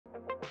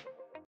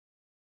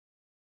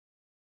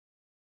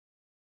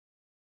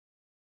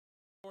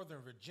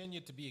Northern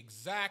Virginia to be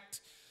exact.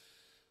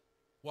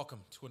 Welcome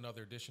to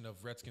another edition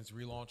of Redskins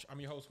Relaunch. I'm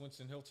your host,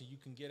 Winston Hylton. You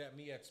can get at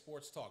me at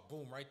Sports Talk.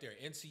 Boom, right there.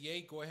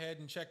 NC8, go ahead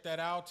and check that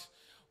out.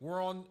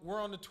 We're on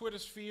the Twitter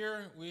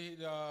sphere.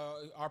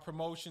 Our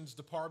promotions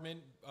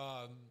department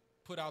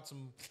put out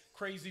some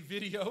crazy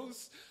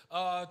videos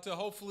to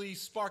hopefully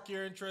spark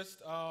your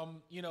interest.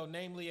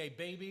 Namely a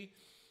baby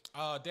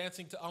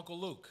dancing to Uncle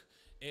Luke.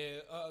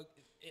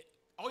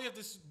 All you have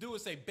to do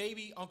is say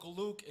baby Uncle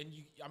Luke, and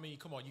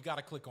come on, you got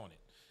to click on it.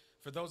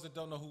 For those that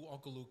don't know who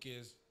Uncle Luke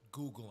is,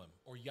 Google him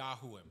or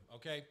Yahoo him,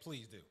 okay?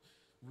 Please do.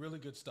 Really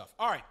good stuff.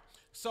 All right,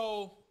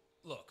 so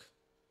look,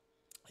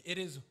 it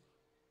is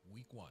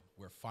week one.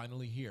 We're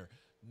finally here.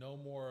 No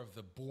more of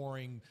the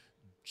boring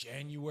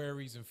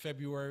Januaries and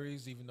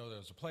Februaries, even though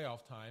there's a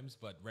playoff times,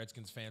 but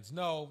Redskins fans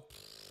know,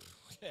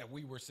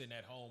 we were sitting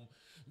at home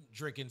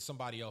drinking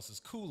somebody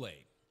else's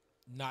Kool-Aid,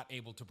 not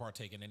able to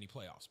partake in any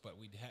playoffs. But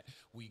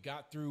we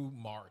got through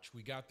March,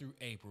 we got through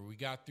April, we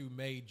got through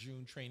May,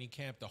 June, training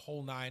camp, the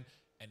whole nine,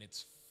 and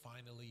it's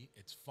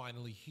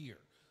finally here.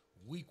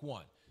 Week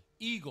one.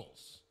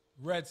 Eagles,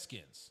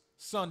 Redskins,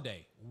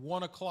 Sunday,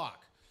 1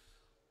 o'clock.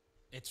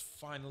 It's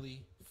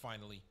finally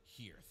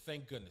here.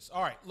 Thank goodness.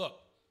 All right, look,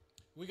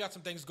 we got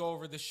some things to go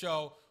over this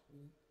show.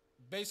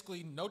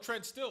 Basically, no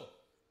trend still.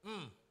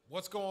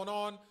 What's going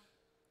on?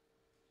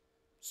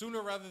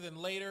 Sooner rather than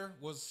later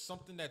was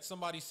something that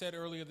somebody said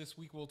earlier this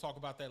week. We'll talk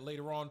about that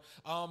later on.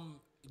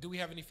 Do we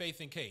have any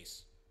faith in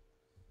Case?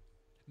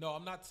 No,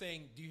 I'm not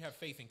saying do you have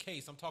faith in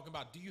Case. I'm talking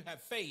about do you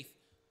have faith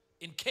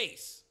in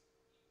Case?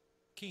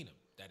 Keenum,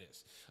 that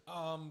is.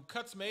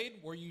 Cuts made.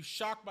 Were you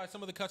shocked by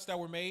some of the cuts that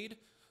were made?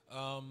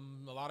 A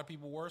lot of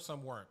people were,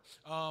 some weren't.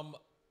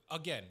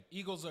 Again,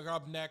 Eagles are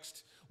up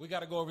next. We got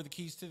to go over the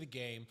keys to the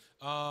game.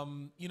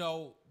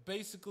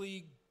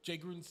 Basically, Jay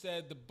Gruden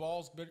said the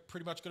ball's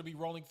pretty much going to be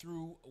rolling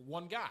through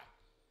one guy.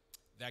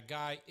 That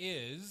guy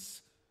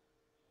is,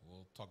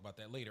 we'll talk about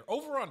that later.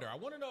 Over under, I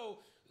want to know,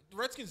 the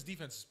Redskins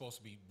defense is supposed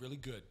to be really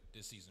good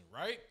this season,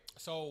 right?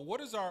 So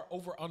what is our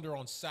over under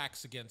on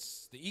sacks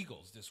against the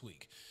Eagles this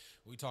week?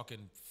 We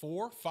talking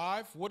 4,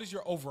 5? What is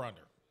your over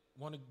under?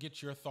 Want to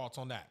get your thoughts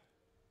on that.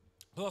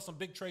 Plus some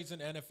big trades in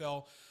the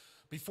NFL.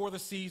 Before the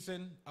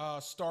season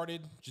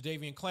started,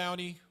 Jadeveon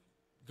Clowney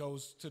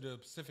goes to the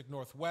Pacific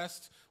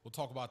Northwest. We'll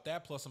talk about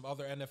that, plus some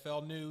other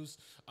NFL news.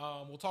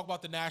 We'll talk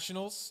about the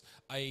Nationals.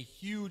 A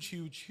huge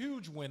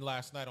win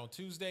last night on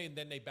Tuesday, and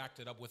then they backed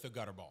it up with a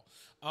gutter ball.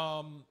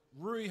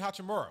 Rui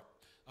Hachimura,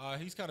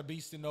 he's kind of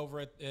beasting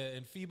over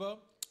in FIBA.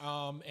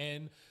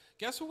 And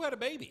guess who had a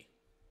baby?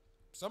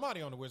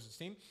 Somebody on the Wizards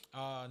team,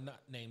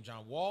 not named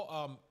John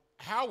Wall.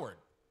 Howard.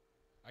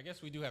 I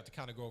guess we do have to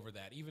kind of go over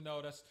that, even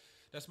though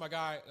that's my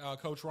guy,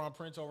 Coach Ron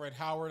Prince over at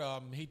Howard.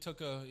 He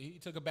took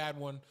a bad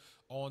one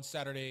on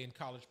Saturday in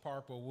College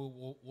Park, but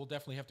we'll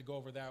definitely have to go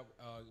over that.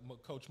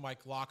 Coach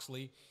Mike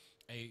Loxley,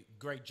 a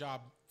great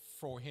job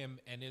for him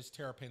and his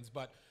Terrapins.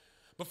 But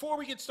before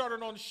we get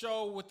started on the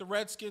show with the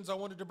Redskins, I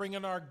wanted to bring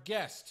in our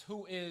guest,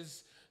 who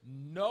is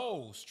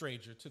no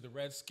stranger to the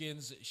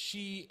Redskins.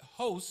 She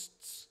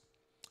hosts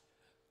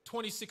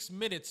 26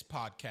 Minutes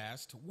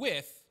podcast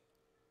with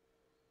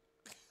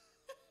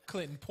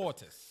Clinton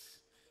Portis.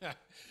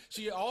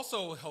 She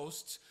also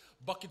hosts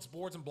Buckets,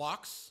 Boards, and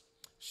Blocks.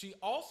 She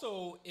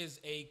also is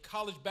a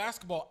college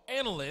basketball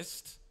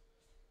analyst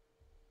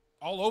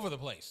all over the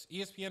place.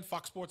 ESPN,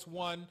 Fox Sports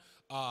 1,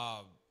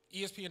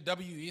 ESPN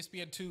W,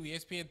 ESPN 2,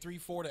 ESPN 3,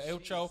 4, to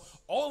Ocho,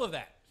 all of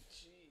that.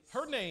 Jeez.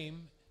 Her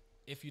name,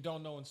 if you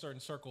don't know in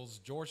certain circles,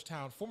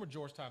 former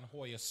Georgetown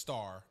Hoya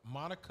star,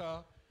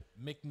 Monica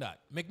Mcnutt.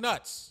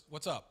 McNutts,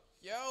 what's up?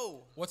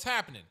 Yo. What's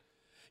happening?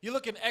 You're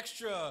looking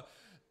extra...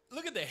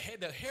 Look at the hair.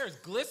 The hair is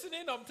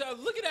glistening. I'm telling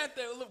you, looking at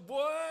that, look,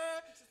 boy.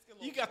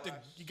 You got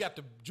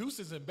the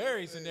juices and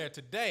berries in there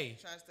today.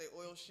 Trying to stay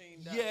oil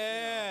sheen down.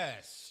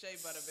 Yes. Shea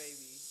butter,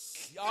 baby.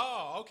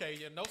 Oh, okay.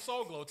 Yeah, no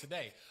Soul Glow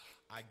today.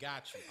 I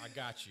got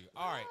you.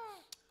 All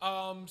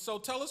right. So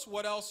tell us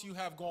what else you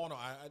have going on.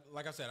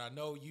 Like I said, I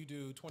know you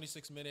do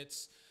 26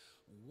 minutes.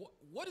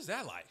 What is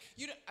that like?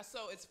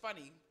 So it's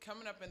funny.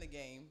 Coming up in the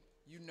game,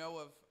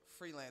 of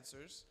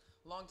freelancers.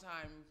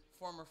 Longtime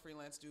former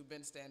freelance dude,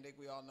 Ben Standig,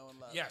 we all know and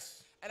love.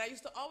 Yes. And I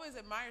used to always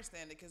admire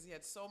Standig because he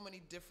had so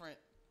many different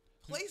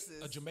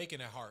places. A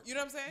Jamaican at heart. You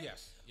know what I'm saying?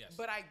 Yes.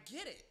 But I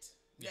get it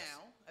now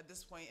at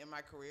this point in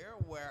my career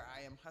where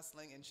I am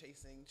hustling and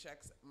chasing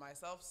checks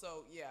myself.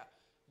 So, yeah,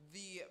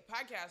 the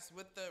podcast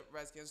with the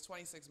Redskins,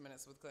 26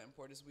 Minutes with Clinton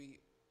Portis, we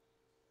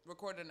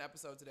recorded an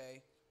episode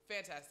today.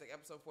 Fantastic,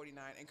 episode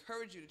 49.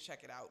 Encourage you to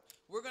check it out.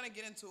 We're going to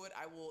get into it.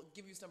 I will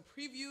give you some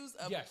previews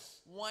of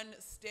one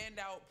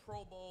standout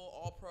Pro Bowl,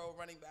 All-Pro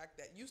running back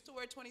that used to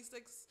wear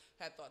 26,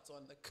 had thoughts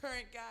on the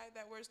current guy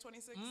that wears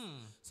 26.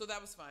 So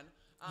that was fun.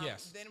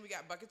 Then we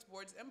got Buckets,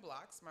 Boards, and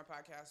Blocks, my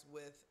podcast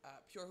with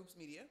Pure Hoops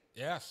Media.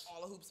 Yes.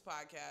 All a Hoops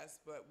podcast,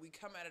 but we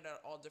come at it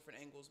at all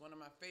different angles. One of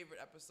my favorite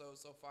episodes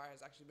so far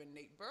has actually been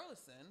Nate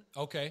Burleson.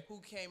 Okay.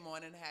 Who came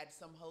on and had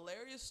some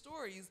hilarious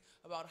stories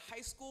about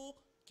high school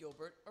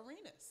Gilbert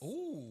Arenas.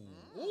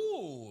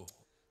 Ooh.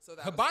 So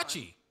that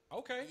Hibachi.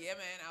 Okay. Yeah,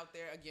 man, out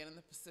there again in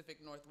the Pacific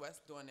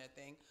Northwest doing their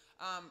thing.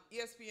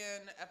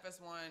 ESPN,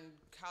 FS1,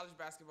 college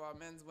basketball,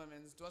 men's,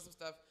 women's, doing some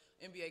stuff,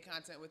 NBA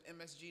content with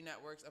MSG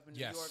Networks up in New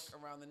York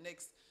around the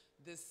Knicks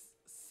this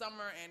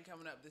summer and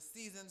coming up this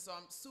season. So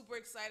I'm super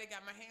excited.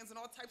 Got my hands in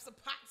all types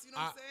of pots, you know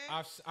what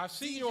I'm saying? I've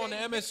seen you on the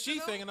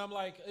MSG thing, and I'm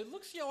like, it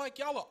looks like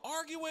y'all are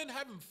arguing,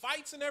 having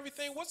fights and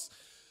everything. What's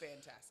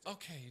fantastic?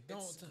 Okay,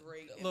 it's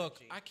great look.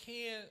 energy.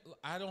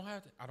 I don't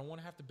want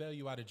to have to bail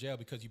you out of jail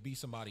because you beat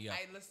somebody up.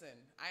 Listen.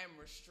 I am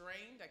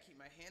restrained. I keep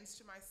my hands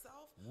to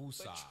myself.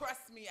 Woosah. But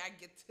trust me, I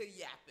get to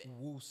yapping.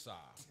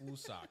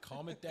 Woosah.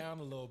 Calm it down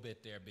a little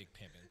bit there, Big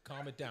Pimpin'.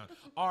 Calm it down.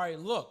 All right,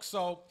 look.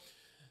 So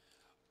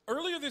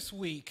earlier this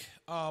week,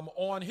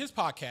 on his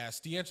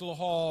podcast, D'Angelo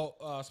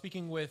Hall,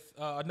 speaking with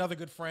another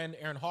good friend,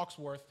 Aaron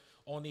Hawksworth,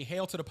 on the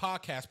Hail to the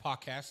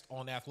Podcast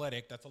on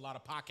Athletic. That's a lot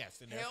of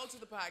podcasts in there. Hail to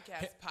the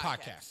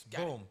podcast.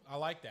 Boom. I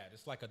like that.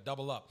 It's like a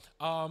double up.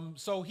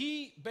 So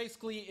he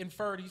basically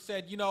inferred, he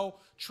said,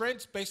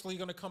 Trent's basically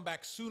going to come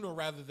back sooner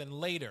rather than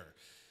later.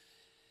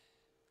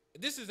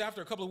 This is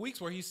after a couple of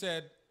weeks where he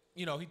said,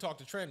 he talked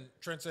to Trent.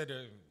 Trent said,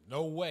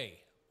 no way.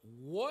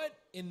 What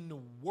in the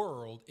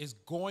world is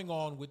going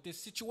on with this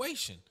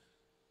situation?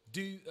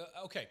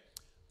 Okay,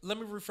 let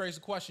me rephrase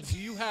the question. Do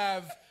you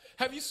have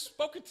you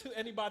spoken to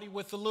anybody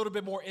with a little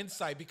bit more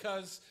insight?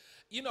 Because,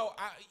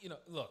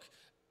 look,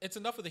 it's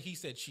enough of the he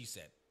said, she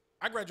said.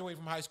 I graduated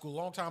from high school a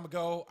long time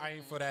ago. I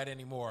ain't for that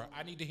anymore.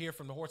 I need to hear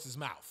from the horse's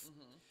mouth.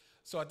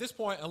 So at this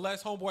point,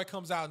 unless homeboy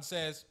comes out and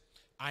says,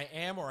 I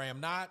am or I am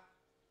not,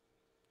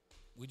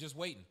 we just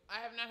waiting.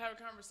 I have not had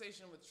a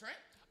conversation with Trent.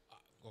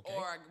 Okay.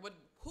 Or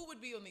who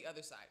would be on the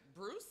other side?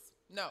 Bruce?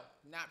 No,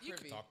 not privy. You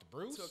can talk to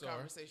Bruce. To a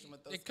conversation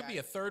with those It could guys. be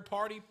a third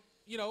party,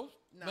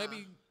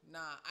 maybe. Nah.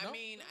 No? I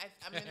mean,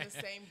 I'm in the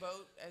same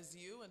boat as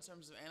you in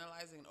terms of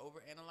analyzing and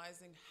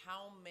over-analyzing.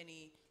 How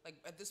many,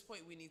 at this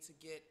point, we need to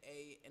get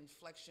a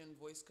inflection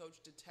voice coach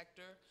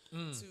detector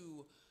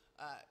to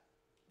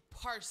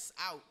parse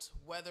out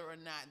whether or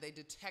not they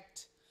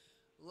detect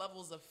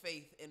levels of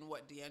faith in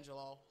what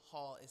D'Angelo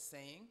Hall is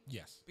saying.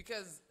 Yes.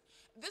 Because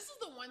this is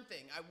the one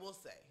thing I will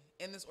say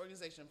in this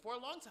organization for a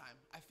long time,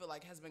 I feel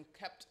like has been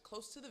kept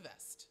close to the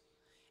vest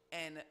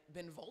and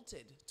been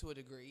vaulted to a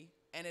degree,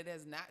 and it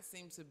has not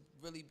seemed to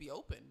really be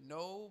open.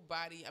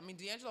 Nobody,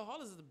 D'Angelo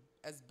Hall is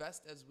as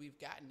best as we've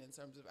gotten in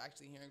terms of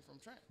actually hearing from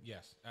Trent.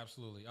 Yes,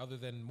 absolutely. Other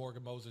than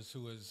Morgan Moses,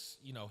 who is,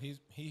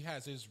 he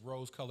has his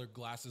rose-colored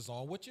glasses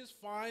on, which is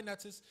fine.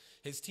 That's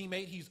his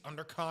teammate. He's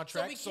under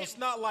contract, so it's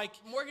not like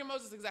Morgan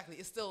Moses exactly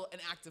is still an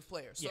active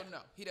player. So no,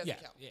 he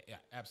doesn't count. Yeah,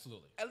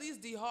 absolutely. At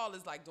least D Hall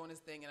is doing his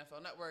thing,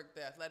 NFL Network,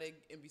 The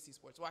Athletic, NBC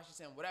Sports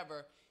Washington,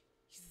 whatever.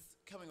 He's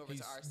coming over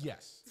to our side.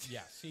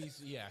 Yes.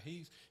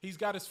 He's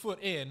got his foot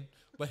in,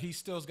 but he's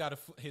still's got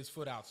his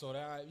foot out. So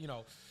that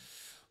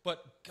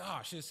but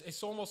gosh,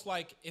 it's almost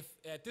like if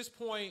at this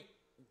point,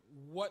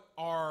 what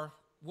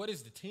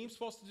is the team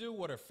supposed to do?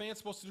 What are fans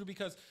supposed to do?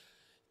 Because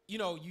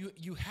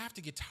you have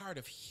to get tired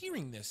of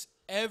hearing this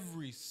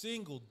every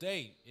single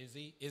day. Is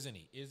he? Isn't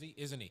he? Is he?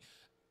 Isn't he?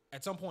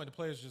 At some point, the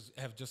players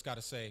have just got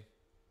to say,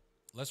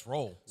 let's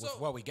roll with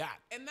what we got.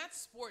 And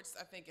that's sports,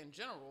 I think, in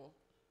general.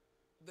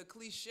 The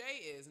cliche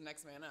is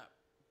next man up,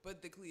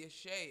 but the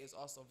cliche is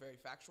also very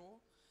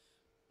factual.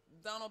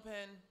 Donald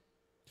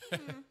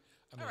Penn,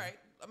 all right.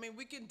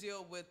 We can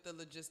deal with the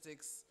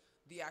logistics,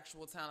 the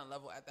actual talent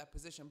level at that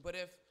position. But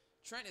if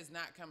Trent is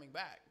not coming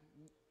back,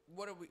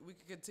 what are we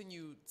can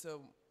continue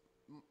to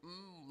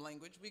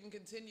language. We can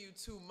continue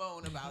to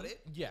moan about it.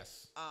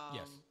 Yes.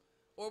 Yes.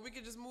 Or we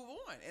could just move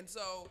on. And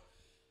so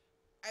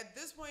at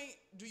this point,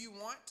 do you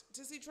want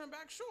to see Trent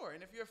back? Sure.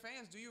 And if you're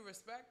fans, do you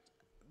respect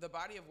the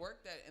body of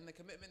work and the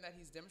commitment that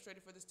he's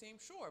demonstrated for this team?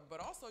 Sure. But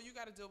also you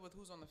got to deal with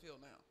who's on the field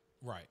now.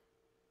 Right.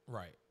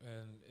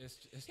 And it's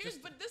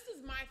but this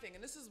is my thing,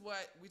 and this is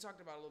what we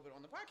talked about a little bit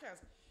on the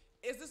podcast.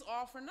 Is this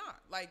all for naught?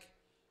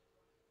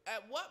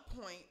 At what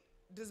point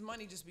does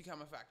money just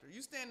become a factor?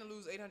 You stand to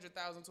lose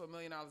 $800,000 to $1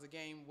 million a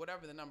game,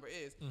 whatever the number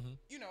is.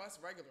 That's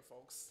regular,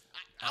 folks.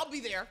 I'll be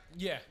there.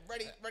 Yeah.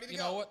 Ready to go. You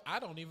know what? I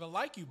don't even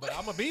like you, but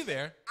I'm gonna be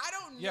there. I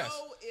don't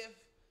know if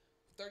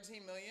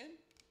 $13 million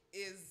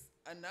is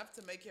enough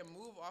to make him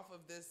move off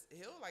of this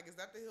hill. Is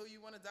that the hill you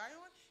want to die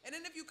on? And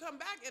then if you come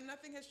back and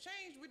nothing has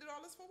changed, we did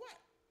all this for what?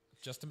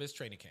 Just to miss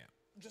training camp.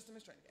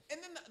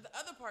 And then the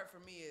other part for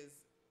me is,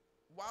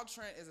 while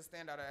Trent is a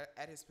standout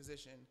at his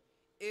position,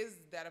 is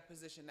that a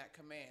position that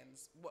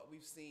commands what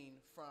we've seen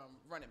from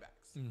running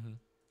backs? Mm-hmm.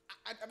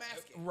 I'm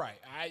asking. Right.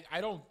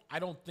 I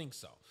don't think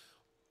so.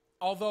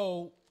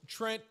 Although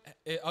Trent,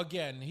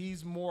 again,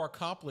 he's more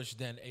accomplished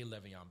than a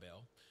Le'Veon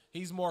Bell.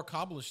 He's more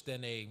accomplished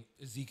than a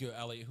Ezekiel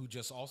Elliott, who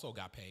just also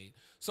got paid.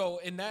 So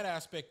in that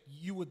aspect,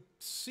 you would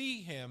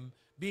see him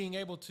being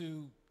able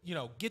to,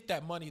 get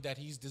that money that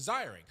he's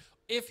desiring,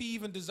 if he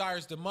even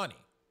desires the money.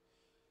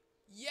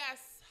 Yes,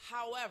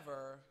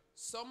 however,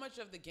 so much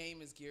of the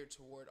game is geared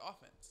toward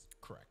offense.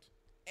 Correct.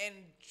 And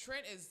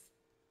Trent is,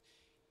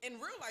 in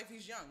real life,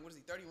 he's young. What is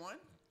he, 31?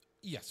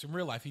 Yes, in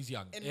real life, he's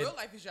young. In real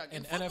life, he's young.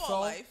 In football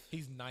NFL life,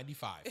 he's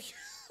 95.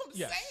 I'm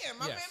saying,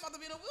 my man about to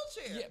be in a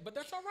wheelchair. Yeah, but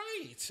that's all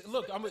right.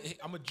 Look,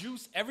 I'm a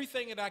juice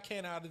everything that I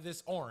can out of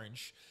this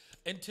orange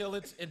until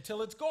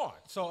it's gone.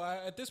 So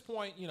at this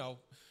point,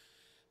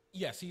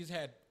 yes, he's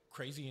had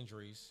crazy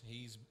injuries.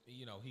 He's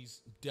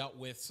dealt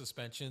with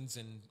suspensions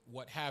and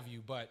what have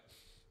you. But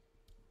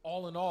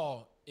all in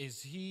all, do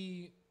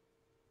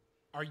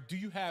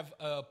you have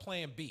a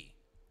plan B?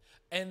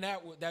 And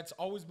that's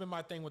always been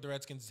my thing with the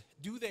Redskins.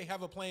 Do they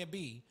have a plan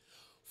B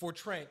for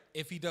Trent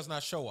if he does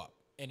not show up?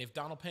 And if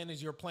Donald Penn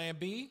is your plan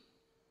B,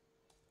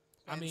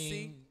 Plan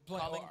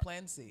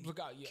C.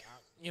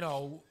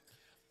 Yeah,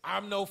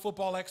 I'm no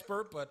football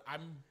expert, but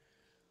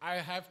I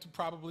have to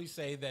probably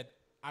say that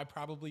I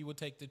probably would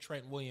take the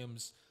Trent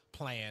Williams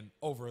plan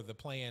over the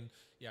plan.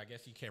 Yeah, I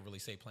guess you can't really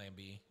say plan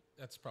B.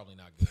 That's probably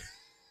not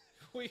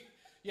good.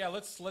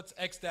 Let's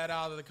X that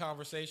out of the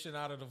conversation,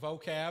 out of the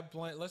vocab.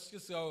 Let's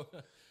just go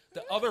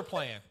the other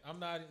plan. I'm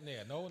not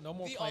there. No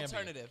more the plan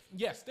alternative. B.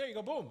 Yes, there you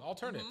go. Boom,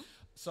 alternative. Mm-hmm.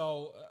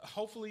 So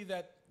hopefully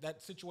that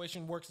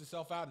situation works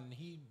itself out, and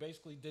he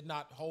basically did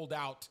not hold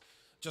out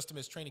just to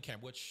miss training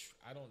camp, which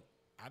I don't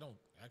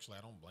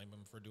blame him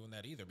for doing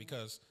that either,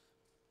 because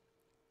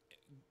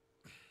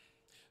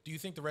do you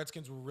think the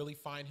Redskins will really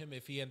find him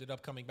if he ended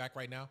up coming back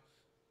right now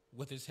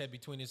with his head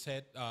between his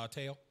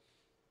tail?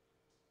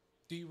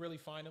 Do you really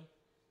find him?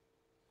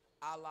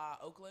 A la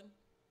Oakland?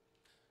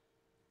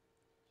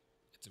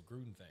 It's a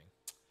Gruden thing.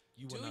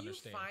 You wouldn't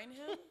understand. Do you find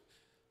him?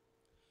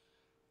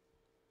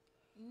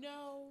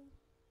 No.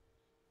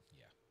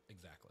 Yeah,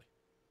 exactly.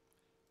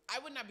 I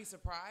would not be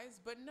surprised,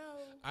 but no.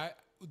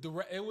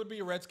 It would be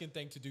a Redskin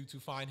thing to do to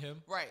find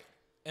him. Right.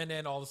 And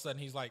then all of a sudden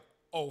he's like,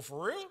 "Oh,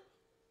 for real?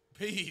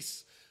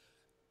 Peace."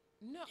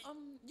 No,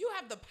 you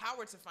have the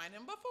power to find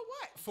him, but for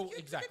what?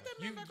 Exactly. Get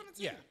that man back on the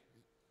team.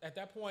 Yeah. At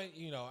that point,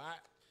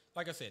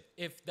 like I said,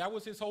 if that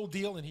was his whole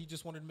deal and he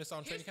just wanted to miss out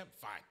on training camp,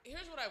 fine.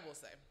 Here's what I will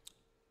say.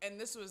 And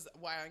this was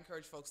why I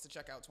encourage folks to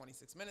check out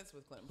 26 Minutes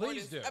with Clinton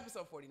Please Portis, do.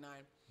 episode 49.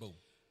 Boom.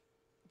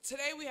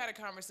 Today we had a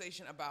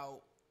conversation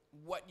about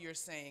what you're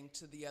saying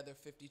to the other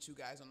 52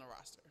 guys on the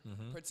roster.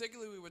 Mm-hmm.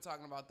 Particularly, we were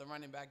talking about the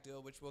running back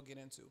deal, which we'll get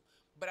into.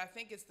 But I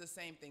think it's the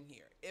same thing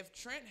here. If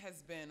Trent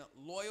has been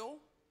loyal,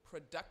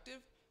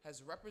 productive,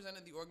 has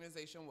represented the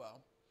organization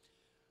well,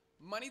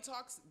 money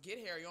talks get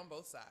hairy on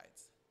both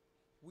sides.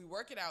 We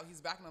work it out.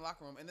 He's back in the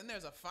locker room. And then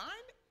there's a fine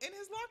in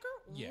his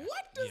locker? Yeah.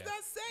 What does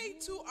that say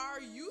to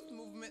our youth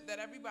movement that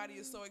everybody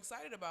is so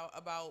excited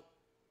about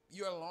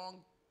your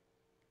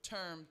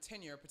long-term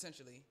tenure,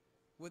 potentially,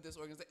 with this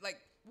organization? Like,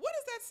 what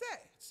does that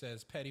say? It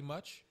says petty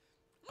much.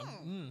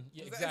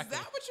 Yeah, Is exactly.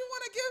 that what you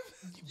want to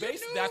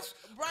give?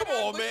 Come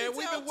on, man.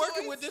 We've been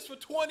working with this for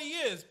 20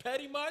 years.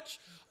 Petty much?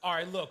 All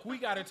right, look, we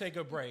got to take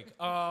a break.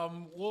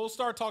 We'll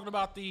start talking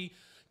about the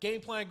game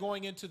plan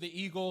going into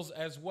the Eagles,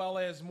 as well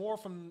as more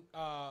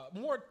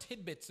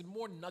tidbits and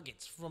more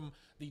nuggets from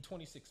the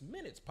 26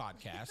 Minutes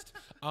podcast.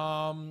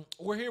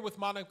 We're here with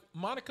Monica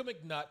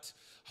Mcnutt,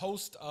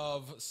 host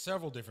of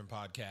several different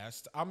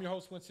podcasts. I'm your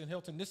host, Winston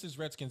Hylton. This is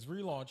Redskins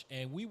Relaunch,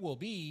 and we will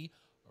be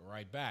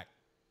right back.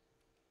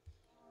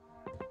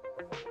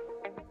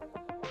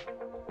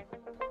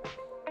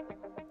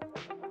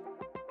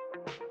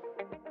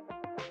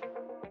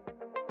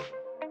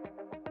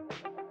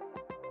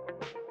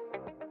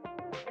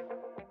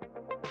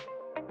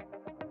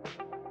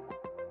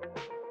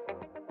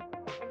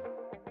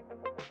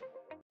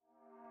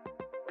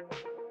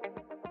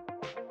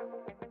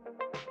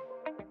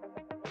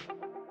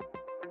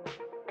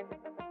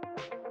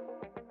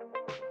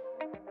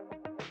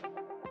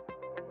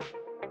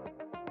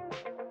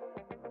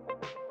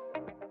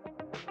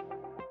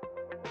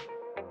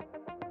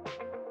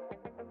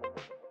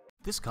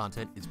 This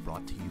content is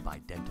brought to you by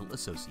Dental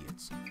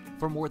Associates.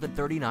 For more than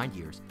 39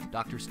 years,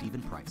 Dr.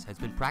 Stephen Price has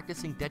been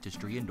practicing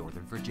dentistry in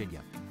Northern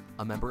Virginia.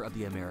 A member of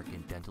the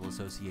American Dental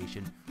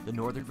Association, the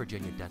Northern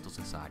Virginia Dental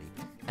Society,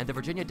 and the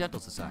Virginia Dental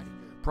Society,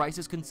 Price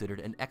is considered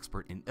an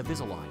expert in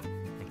Invisalign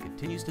and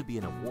continues to be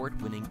an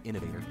award-winning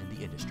innovator in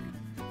the industry.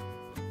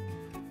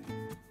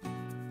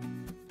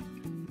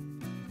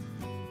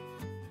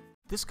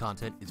 This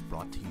content is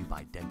brought to you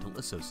by Dental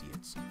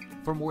Associates.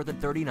 For more than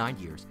 39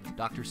 years,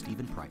 Dr.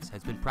 Stephen Price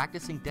has been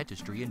practicing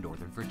dentistry in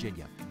Northern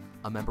Virginia.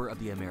 A member of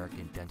the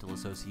American Dental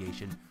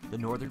Association, the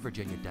Northern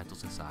Virginia Dental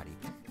Society,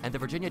 and the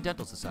Virginia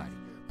Dental Society,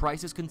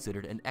 Price is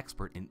considered an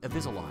expert in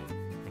Invisalign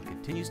and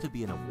continues to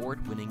be an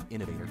award-winning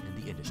innovator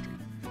in the industry.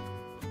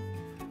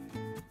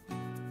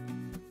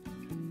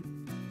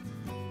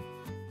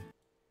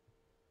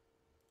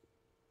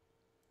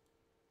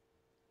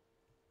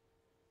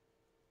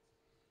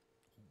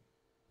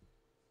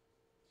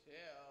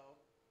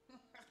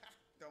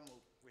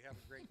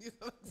 You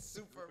look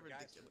super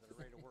ridiculous. That are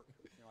ready to work.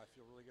 I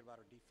feel really good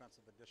about our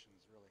defensive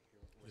additions, really,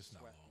 here with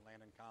Sweat and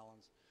Landon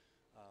Collins.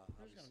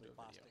 Obviously,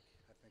 Bostic.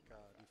 I think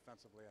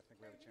defensively, I think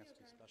we have a chance to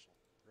be special,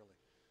 really.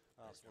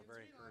 So we're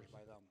very encouraged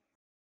by them.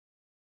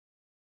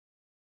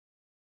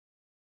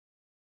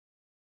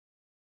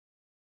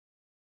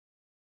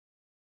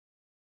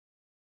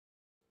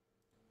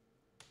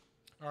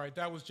 All right,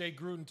 that was Jay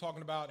Gruden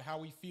talking about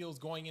how he feels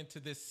going into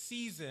this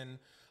season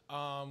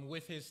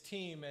with his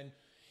team. And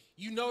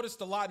you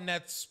noticed a lot in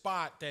that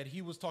spot that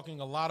he was talking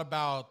a lot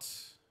about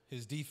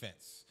his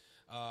defense,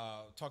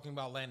 talking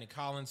about Landon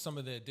Collins, some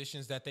of the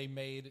additions that they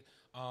made.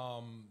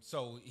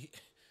 Obviously,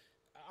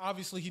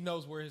 he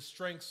knows where his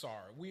strengths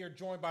are. We are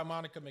joined by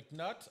Monica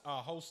Mcnutt,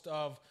 host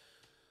of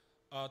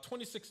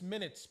 26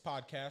 Minutes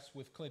podcast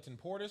with Clinton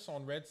Portis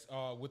on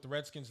with the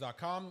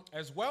Redskins.com,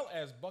 as well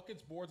as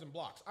Buckets, Boards, and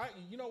Blocks.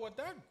 You know what,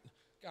 that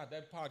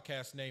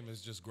podcast name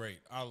is just great.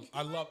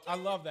 I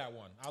love that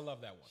one. I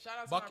love that one. Shout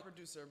out to my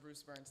producer,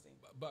 Bruce Bernstein.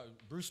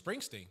 Bruce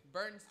Springsteen.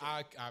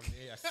 Bernstein.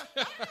 Yes.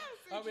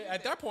 I mean,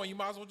 at that point, you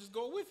might as well just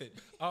go with it.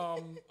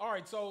 All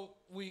right, so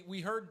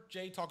we heard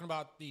Jay talking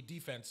about the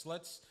defense.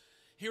 Let's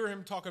hear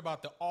him talk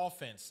about the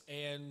offense,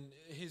 and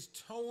his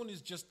tone is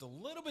just a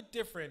little bit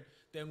different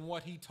than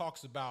what he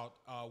talks about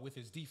with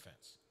his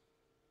defense.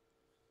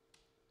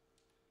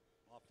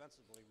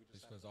 Offensively, we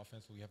just because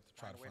offensively, we have to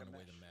try to find a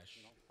way to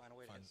mesh. Find a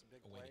way to hit some big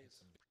plays,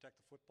 protect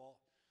the football,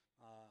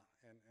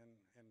 and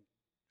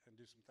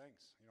do some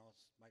things. It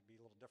might be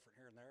a little different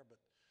here and there, but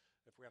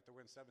if we have to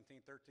win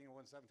 17-13, we'll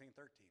win 17-13.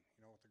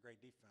 With a great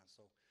defense.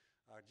 So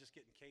just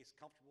getting Case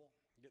comfortable,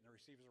 getting the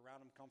receivers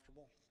around him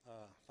comfortable,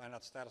 find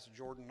out the status of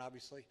Jordan,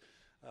 obviously,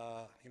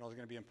 is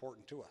going to be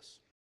important to us.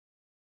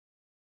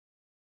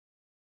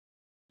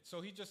 So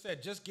he just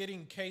said, just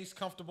getting Case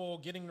comfortable,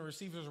 getting the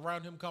receivers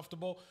around him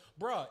comfortable.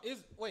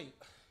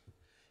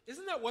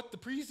 Isn't that what the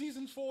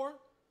preseason's for?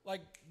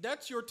 Like,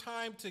 that's your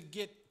time to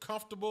get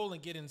comfortable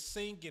and get in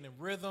sync, get in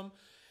rhythm.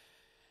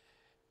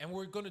 And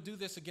we're going to do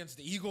this against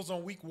the Eagles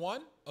on week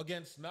 1,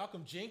 against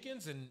Malcolm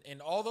Jenkins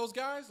and all those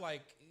guys.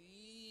 Like,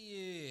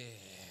 yeah,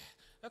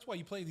 that's why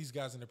you play these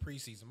guys in the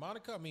preseason.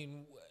 Monica, I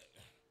mean,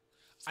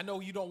 I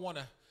know you don't want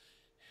to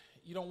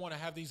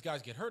have these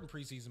guys get hurt in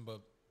preseason,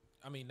 but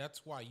I mean,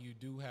 that's why you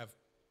do have,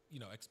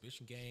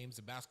 exhibition games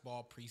and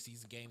basketball,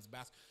 preseason games,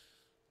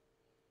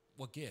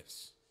 What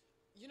gives?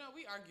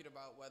 We argued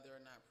about whether or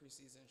not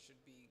preseason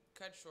should be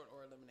cut short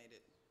or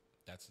eliminated.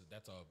 That's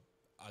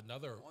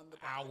another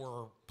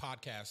hour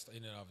podcast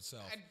in and of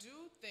itself. I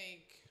do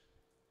think,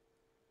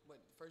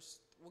 first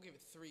we'll give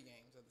it 3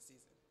 games of the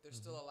season. There's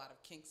still a lot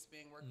of kinks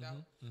being worked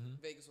out.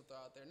 Vegas will throw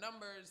out their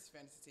numbers.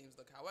 Fantasy teams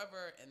look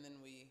however, and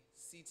then we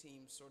see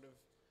teams sort of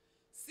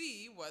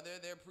see whether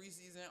their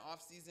preseason,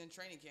 off-season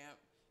training camp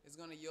is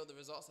going to yield the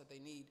results that they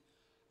need.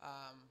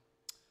 I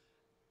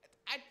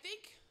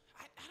think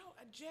I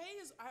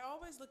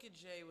always look at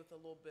Jay with a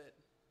little bit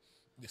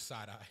the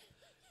side eye.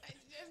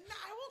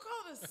 I won't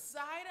call it a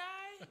side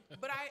eye,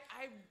 but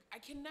I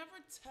can never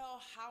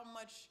tell how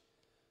much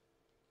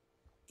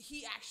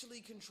he actually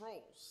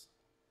controls.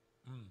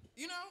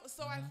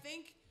 So I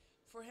think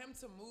for him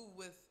to move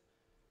with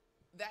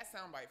that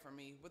soundbite for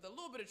me with a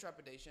little bit of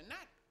trepidation,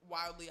 not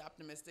wildly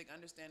optimistic,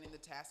 understanding the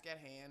task at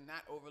hand,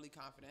 not overly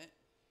confident,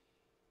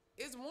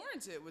 is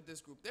warranted with this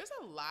group. There's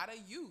a lot of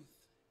youth,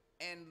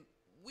 and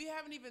we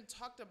haven't even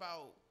talked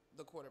about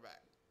the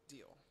quarterback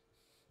deal.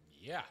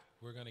 Yeah,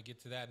 we're going to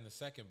get to that in a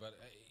second, but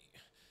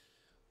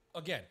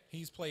again,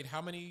 he's played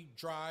how many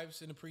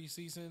drives in the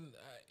preseason?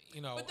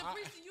 But the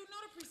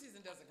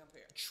preseason doesn't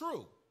compare.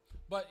 True.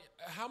 But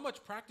how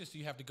much practice do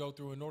you have to go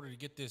through in order to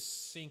get this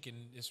sync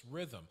and this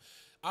rhythm?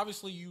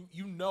 Obviously,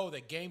 you know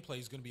that gameplay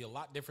is going to be a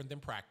lot different than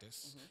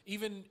practice.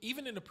 Even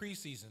in the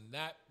preseason,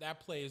 that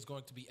play is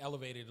going to be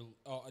elevated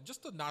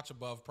just a notch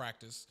above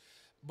practice.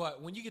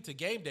 But when you get to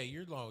game day,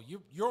 you're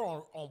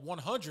on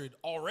 100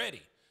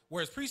 already.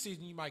 Whereas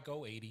preseason, you might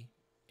go 80,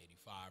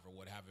 85, or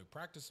what have you.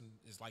 Practice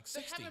is like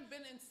 60. They haven't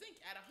been in sync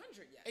at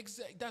 100 yet.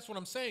 Exactly. That's what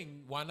I'm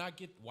saying. Why not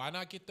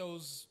get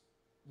those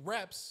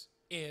reps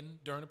in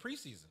during the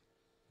preseason?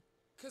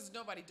 Because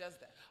nobody does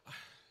that.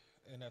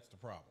 And that's the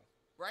problem.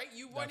 Right?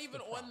 You weren't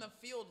even on the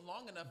field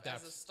long enough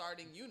as a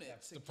starting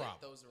unit to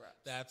get those reps.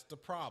 That's the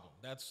problem.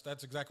 That's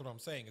exactly what I'm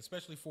saying,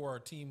 especially for a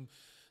team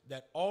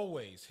that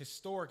always,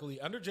 historically,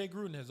 under Jay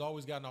Gruden, has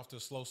always gotten off to a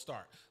slow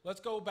start. Let's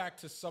go back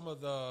to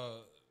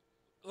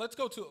let's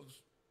go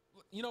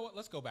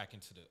back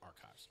into the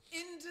archives.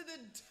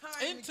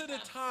 Into the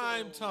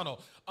time tunnel.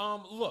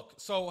 Look,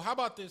 so how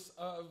about this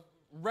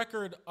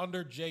record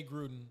under Jay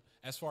Gruden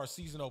as far as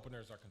season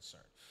openers are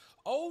concerned?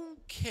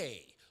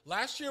 Okay.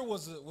 Last year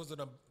was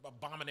an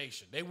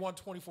abomination. They won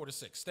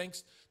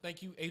 24-6.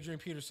 Thank you, Adrian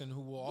Peterson,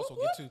 who we'll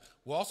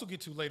also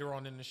get to later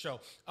on in the show.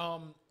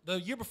 The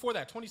year before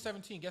that,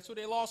 2017, guess who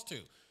they lost to?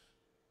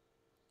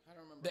 I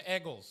don't remember. The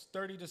Eagles,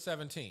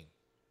 30-17.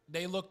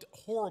 They looked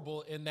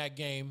horrible in that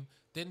game.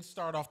 Didn't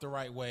start off the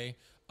right way.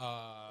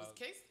 Was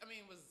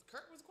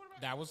Kirk was the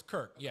quarterback? That was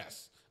Kirk. Okay.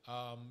 Yes.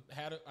 I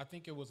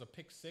think it was a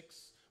pick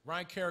 6.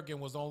 Ryan Kerrigan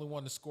was the only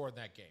one to score in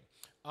that game.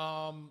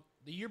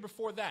 The year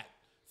before that,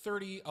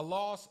 a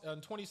loss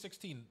in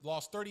 2016,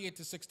 lost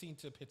 38-16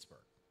 to Pittsburgh.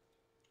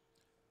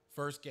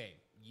 First game,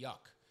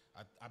 yuck.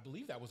 I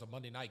believe that was a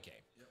Monday night game.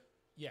 Yep.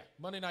 Yeah,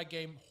 Monday night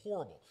game,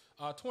 horrible.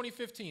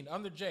 2015,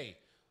 under Jay,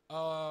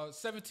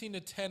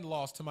 17-10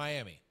 loss to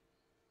Miami.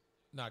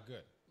 Not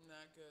good.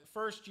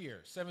 first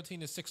year,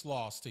 17-6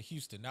 loss to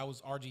Houston. That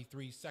was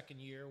RG3's second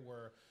year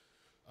where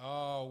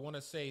I want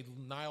to say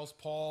Niles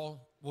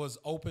Paul was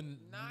open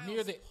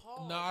near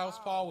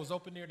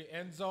the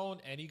end zone,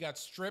 and he got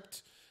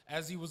stripped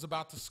as he was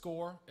about to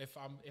score,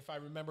 if I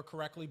remember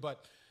correctly.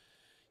 But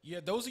yeah,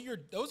 those are your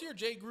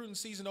Jay Gruden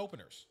season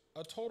openers.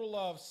 A total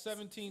of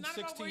 17,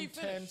 16,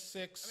 10,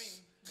 6.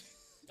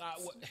 I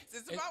mean,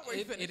 it's about where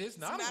you finish. It is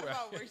not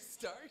about where you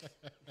start.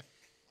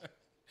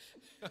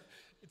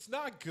 It's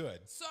not good.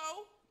 So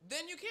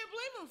then you can't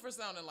blame him for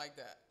sounding like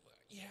that.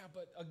 Yeah,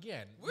 but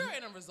again, we're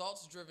in a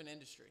results-driven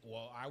industry.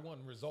 Well, I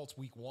won results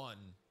week 1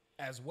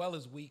 as well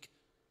as week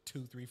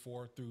 2, 3,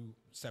 4 through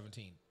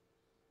 17.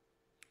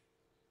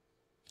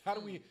 How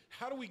do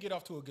we get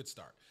off to a good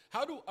start?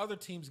 How do other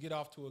teams get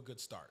off to a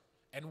good start?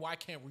 And why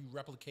can't we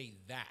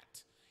replicate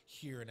that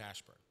here in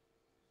Ashburn?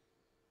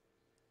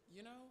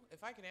 You know,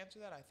 if I could answer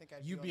that, I think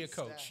I'd You'd be a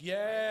coach. Staff.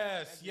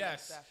 Yes,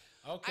 yes.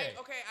 Okay.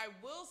 I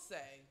will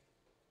say,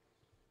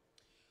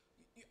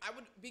 I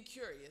would be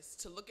curious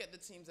to look at the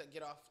teams that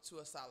get off to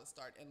a solid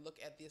start and look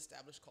at the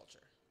established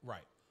culture.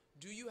 Right.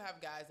 Do you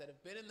have guys that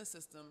have been in the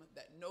system,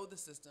 that know the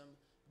system,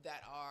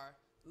 that are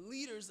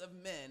leaders of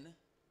men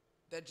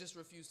that just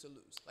refuse to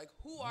lose? Like,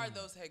 who are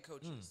those head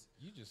coaches?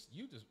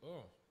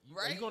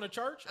 Right? Are you going to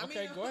church? I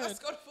Okay, mean, go ahead. Let's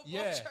go to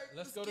football church.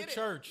 Let's go to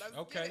church.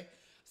 Okay.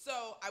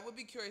 So I would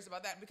be curious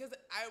about that, because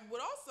I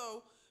would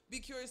also be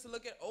curious to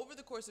look at, over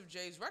the course of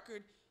Jay's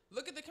record,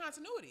 look at the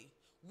continuity.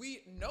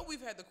 We know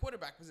we've had the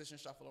quarterback position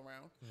shuffle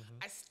around.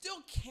 I still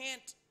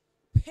can't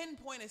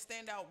pinpoint a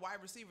standout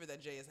wide receiver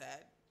that Jay has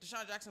had.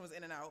 Deshaun Jackson was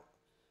in and out.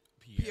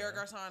 Pierre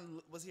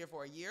Garçon was here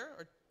for a year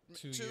or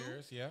two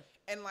years, yeah.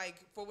 And, like,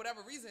 for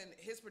whatever reason,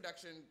 his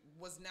production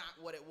was not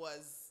what it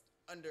was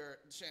under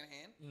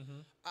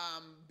Shanahan.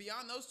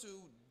 Beyond those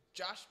two,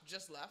 Josh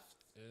just left.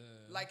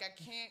 Like, I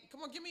can't.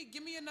 Come on, give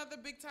me another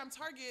big time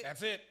target.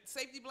 That's it.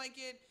 Safety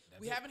blanket.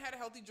 We haven't had a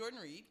healthy Jordan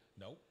Reed.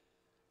 Nope.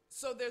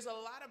 So there's a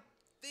lot of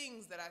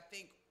things that I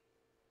think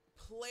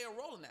play a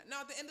role in that.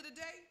 Now, at the end of the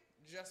day,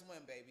 just win,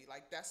 baby.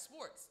 Like, that's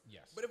sports.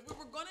 Yes. But if we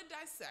were going to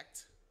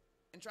dissect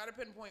and try to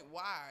pinpoint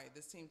why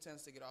this team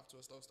tends to get off to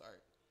a slow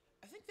start,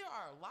 I think there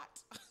are a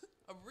lot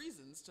of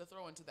reasons to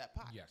throw into that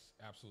pot. Yes,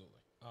 absolutely.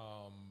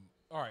 All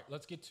right,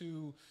 let's get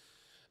to,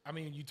 I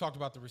mean, you talked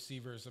about the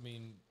receivers. I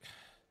mean,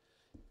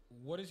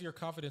 what is your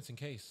confidence in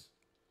Case?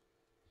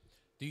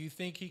 Do you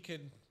think he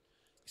can,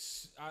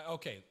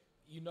 okay,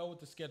 you know what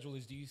the schedule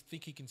is. Do you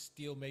think he can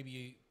steal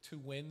maybe 2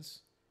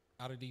 wins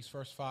out of these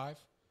first 5?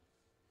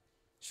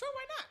 Sure,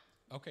 why not?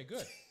 Okay,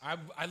 good.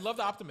 I love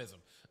the optimism.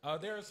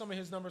 There are some of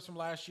his numbers from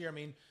last year. I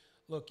mean,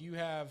 look, you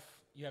have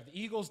the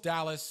Eagles,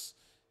 Dallas,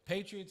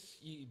 Patriots,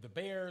 the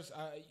Bears.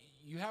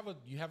 You have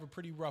a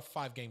pretty rough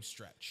 5-game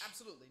stretch.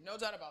 Absolutely, no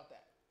doubt about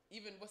that.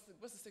 Even what's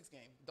the 6th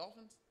game?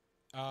 Dolphins?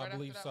 I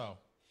believe so.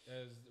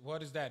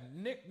 What is that?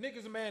 Nick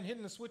is a man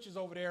hitting the switches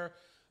over there.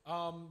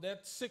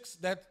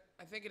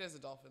 I think it is the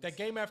Dolphins. That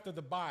game after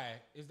the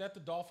bye, is that the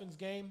Dolphins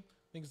game?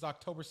 I think it's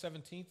October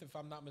 17th, if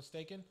I'm not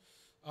mistaken.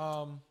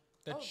 I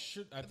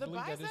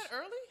believe that is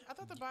early? I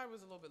thought the bye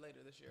was a little bit later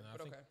this year.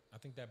 No, but I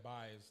think that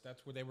bye is.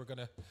 That's where they were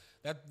gonna.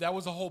 That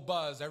was a whole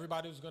buzz.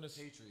 Everybody was gonna.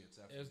 Patriots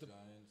after the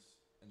Giants.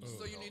 And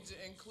so you need to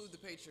include the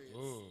Patriots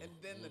and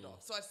then the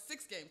Dolphins. So it's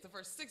 6 games. The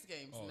first 6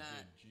 games,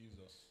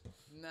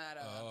 not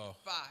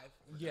 5.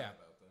 Yeah.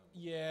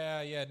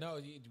 Yeah. No,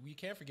 we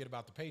can't forget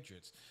about the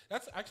Patriots.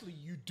 That's actually,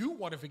 you do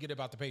want to forget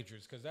about the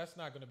Patriots because that's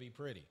not going to be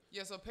pretty.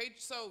 Yeah. So 17.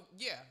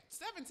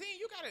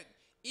 You got it.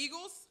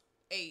 Eagles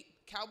 8,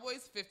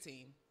 Cowboys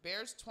 15,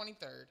 Bears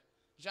 23rd,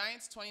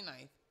 Giants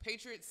 29th,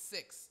 Patriots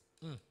 6th,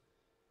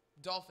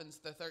 Dolphins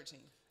the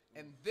 13th,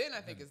 and then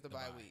I think it's the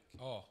bye week.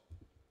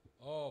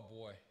 Oh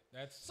boy,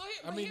 that's. So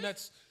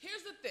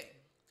here's the thing.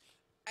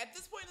 At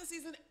this point in the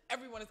season,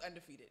 everyone is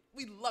undefeated.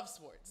 We love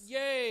sports.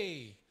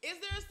 Yay! Is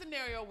there a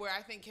scenario where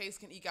I think Case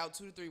can eke out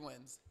 2 to 3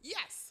 wins?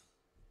 Yes.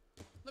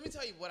 Let me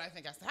tell you what I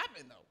think has to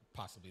happen, though.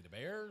 Possibly the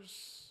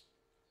Bears.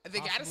 They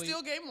got to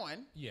steal game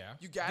 1. Yeah.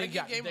 You got to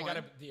get game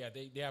 1.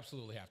 They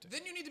absolutely have to.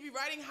 Then you need to be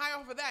riding high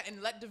off of that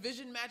and let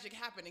division magic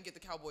happen and get the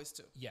Cowboys,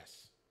 too.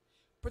 Yes.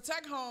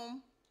 Protect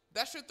home.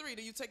 That's your 3.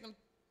 Do you take them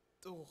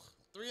 3-3?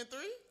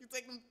 You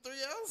take them 3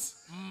 L's?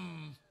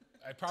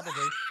 Probably.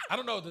 I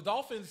don't know. The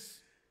Dolphins...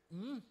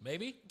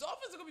 maybe.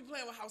 Dolphins are going to be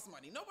playing with house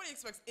money. Nobody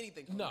expects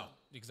anything from them. No,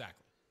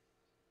 exactly.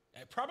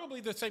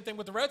 Probably the same thing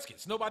with the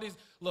Redskins.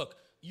 Look,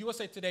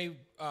 USA Today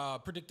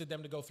predicted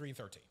them to go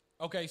 3-13.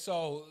 Okay,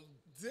 so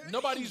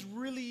nobody's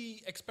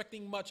really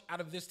expecting much out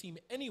of this team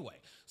anyway.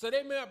 So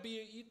they might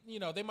be,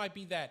 they might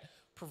be that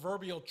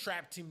proverbial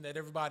trap team that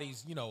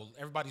everybody's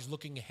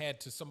looking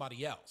ahead to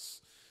somebody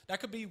else. That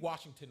could be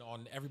Washington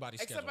on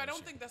everybody's schedule. Except I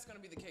don't think that's going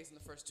to be the case in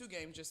the first 2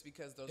 games just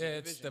because those are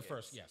division games. It's the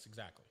first, yes,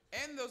 exactly.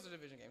 And those are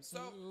division games. So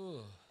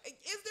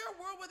is there a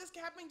world where this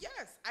can happen?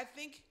 Yes. I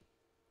think,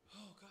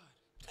 oh, God.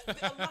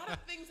 A lot of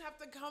things have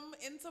to come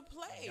into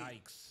play.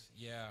 Yikes.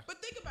 Yeah.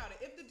 But think about it.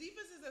 If the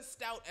defense is as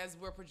stout as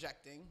we're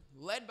projecting,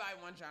 led by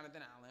one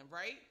Jonathan Allen,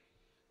 right?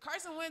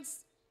 Carson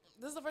Wentz,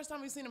 this is the first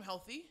time we've seen him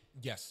healthy.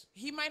 Yes.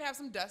 He might have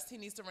some dust he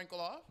needs to wrinkle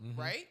off,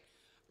 right?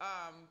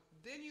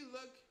 Then you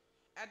look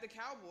at the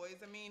Cowboys.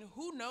 I mean,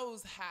 who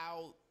knows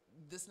how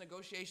this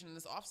negotiation and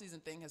this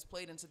offseason thing has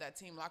played into that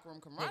team locker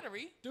room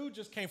camaraderie. Dude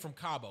just came from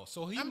Cabo,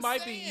 so he I'm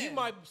might saying.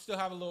 still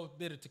have a little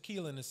bit of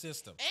tequila in the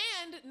system.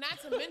 And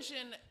not to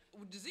mention,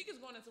 Zeke is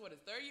going into what, his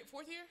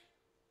fourth year?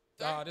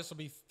 This will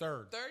be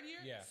third. Third year?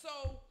 Yeah.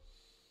 So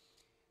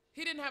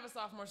he didn't have a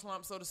sophomore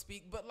slump, so to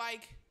speak, but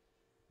like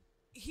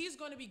he's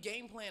going to be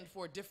game planned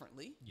for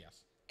differently.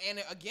 Yes.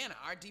 And again,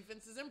 our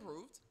defense is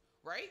improved,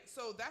 right?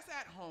 So that's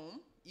at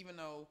home, even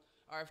though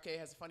RFK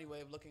has a funny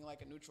way of looking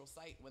like a neutral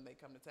site when they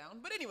come to town.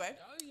 But anyway,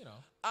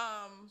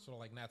 sort of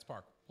like Nats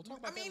Park. We'll talk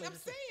about that later. I'm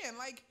saying,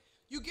 like,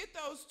 you get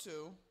those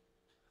two.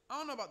 I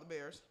don't know about the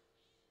Bears.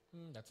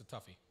 That's a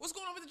toughie. What's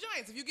going on with the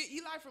Giants? If you get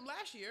Eli from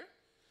last year,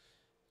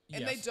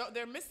 and yes.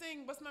 they're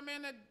missing, what's my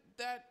man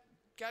that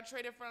got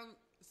traded from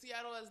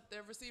Seattle as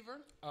their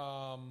receiver?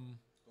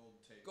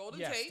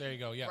 Golden yes, Tate. There you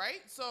go. Yeah. Right.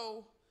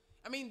 So,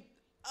 I mean,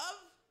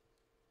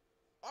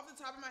 off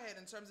the top of my head,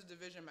 in terms of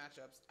division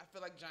matchups, I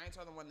feel like Giants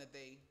are the one that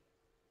they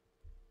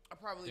are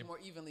probably more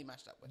evenly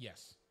matched up with.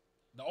 Yes.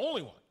 The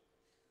only one.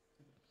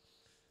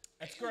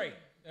 That's great.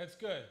 That's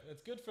good.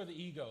 That's good for the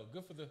ego.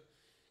 Good for the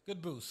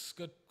good boost.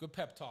 Good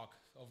pep talk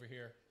over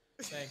here.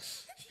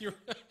 Thanks.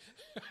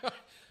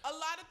 A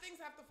lot of things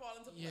have to fall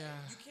into play. Yeah.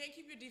 You can't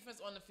keep your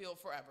defense on the field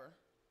forever,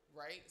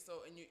 right?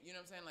 So, and you know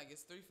what I'm saying? Like,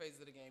 it's 3 phases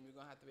of the game. You're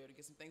going to have to be able to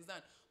get some things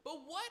done.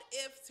 But what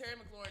if Terry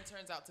McLaurin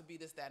turns out to be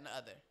this, that, and the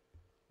other?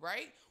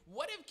 Right?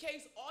 What if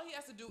Case, all he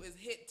has to do is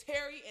hit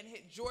Terry and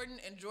hit Jordan,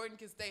 and Jordan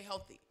can stay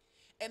healthy?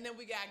 And then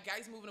we got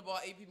guys moving the ball,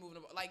 AP moving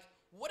the ball. Like,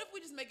 what if we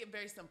just make it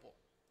very simple?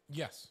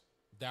 Yes,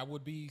 that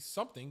would be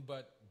something,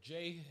 but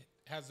Jay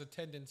has a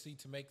tendency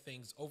to make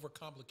things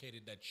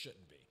overcomplicated that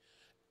shouldn't be.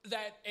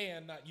 That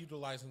and not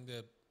utilizing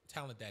the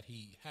talent that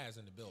he has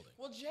in the building.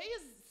 Well,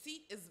 Jay's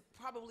seat is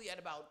probably at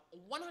about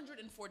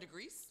 104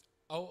 degrees.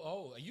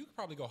 Oh, you could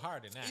probably go higher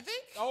than that. You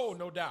think? Oh,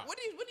 no doubt. When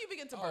do you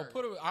begin to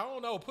burn? I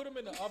don't know. Put him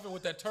in the oven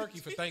with that turkey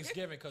for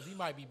Thanksgiving because he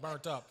might be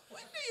burnt up.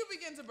 When do you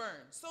begin to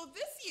burn? So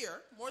this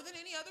year, more than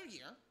any other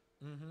year,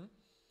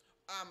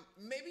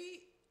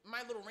 maybe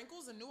my little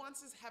wrinkles and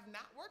nuances have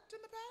not worked in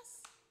the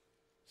past.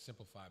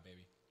 Simplify,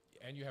 baby.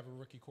 And you have a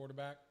rookie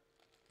quarterback.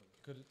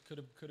 Could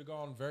have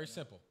gone very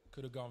simple.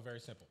 Could have gone very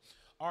simple.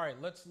 All right,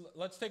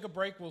 let's take a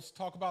break. We'll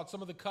talk about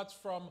some of the cuts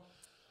from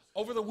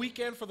over the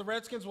weekend for the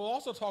Redskins. We'll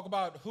also talk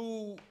about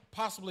who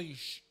possibly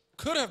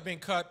could have been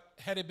cut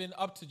had it been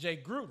up to Jay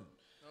Gruden.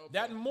 Oh,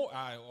 that and more.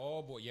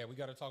 Yeah, we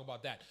got to talk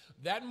about that.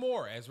 That and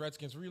more as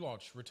Redskins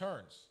Relaunch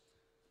returns.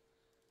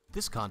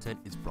 This content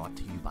is brought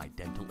to you by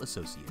Dental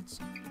Associates.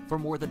 For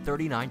more than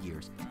 39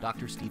 years,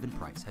 Dr. Stephen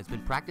Price has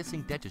been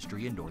practicing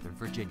dentistry in Northern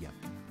Virginia.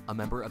 A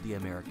member of the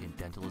American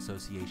Dental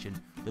Association,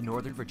 the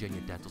Northern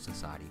Virginia Dental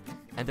Society,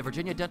 and the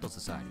Virginia Dental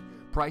Society,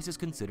 Price is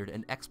considered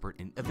an expert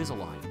in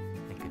Invisalign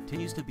and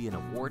continues to be an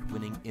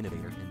award-winning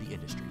innovator in the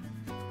industry.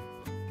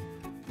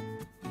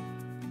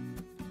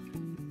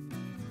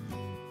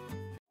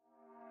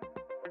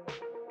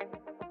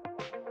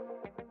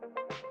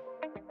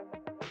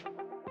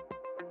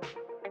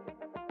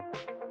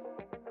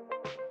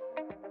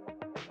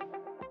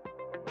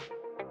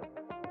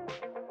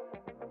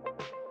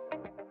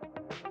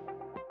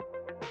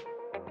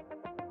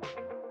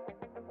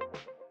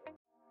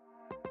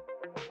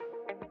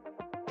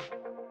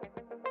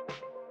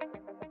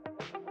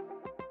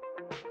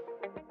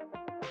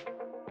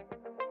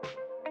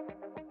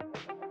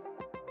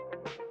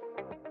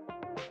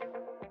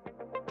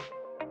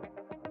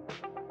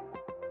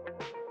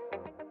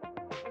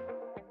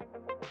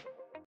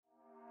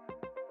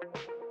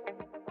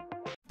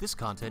 This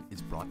content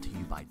is brought to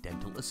you by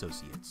Dental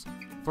Associates.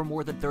 For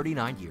more than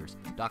 39 years,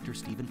 Dr.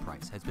 Stephen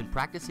Price has been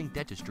practicing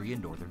dentistry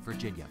in Northern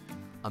Virginia.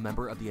 A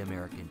member of the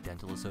American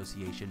Dental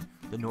Association,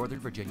 the Northern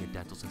Virginia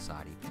Dental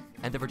Society,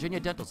 and the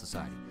Virginia Dental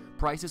Society,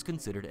 Price is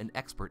considered an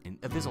expert in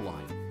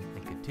Invisalign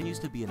and continues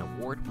to be an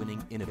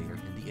award-winning innovator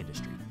in the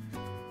industry.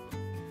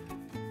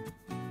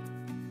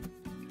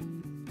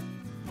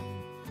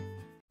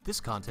 This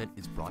content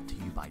is brought to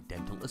you by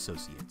Dental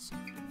Associates.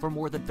 For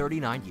more than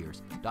 39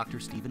 years, Dr.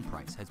 Stephen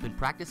Price has been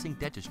practicing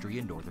dentistry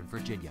in Northern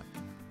Virginia.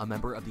 A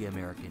member of the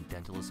American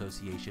Dental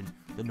Association,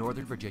 the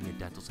Northern Virginia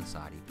Dental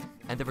Society,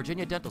 and the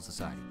Virginia Dental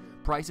Society,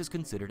 Price is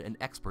considered an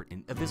expert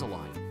in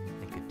Invisalign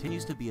and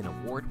continues to be an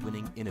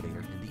award-winning innovator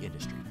in the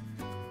industry.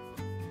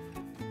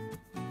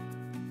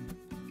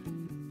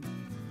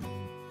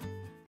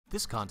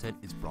 This content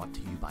is brought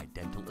to you by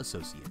Dental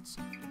Associates.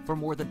 For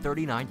more than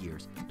 39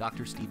 years,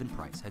 Dr. Stephen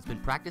Price has been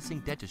practicing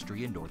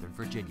dentistry in Northern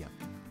Virginia.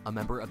 A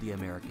member of the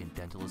American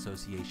Dental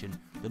Association,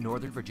 the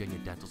Northern Virginia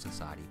Dental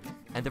Society,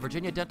 and the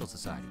Virginia Dental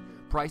Society,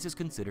 Price is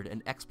considered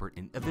an expert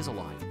in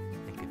Invisalign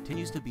and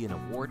continues to be an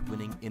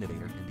award-winning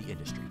innovator in the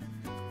industry.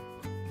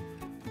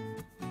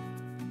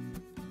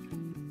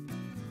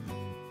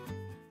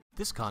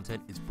 This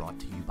content is brought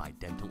to you by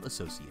Dental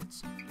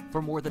Associates.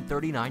 For more than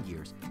 39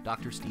 years,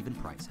 Dr. Stephen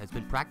Price has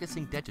been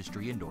practicing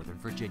dentistry in Northern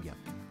Virginia.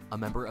 A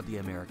member of the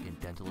American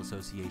Dental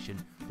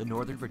Association, the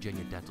Northern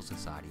Virginia Dental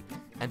Society,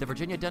 and the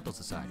Virginia Dental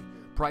Society,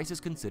 Price is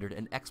considered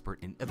an expert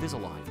in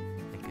Invisalign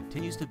and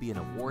continues to be an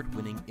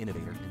award-winning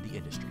innovator in the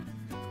industry.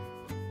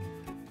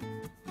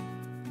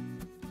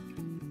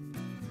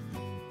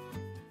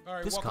 All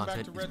right, This welcome back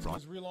content to is brought-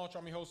 Redskins Relaunch.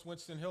 I'm your host,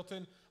 Winston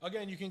Hylton.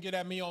 Again, you can get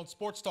at me on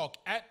Sports Talk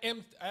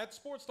at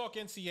Sports Talk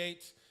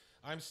NC8.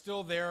 I'm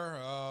still there,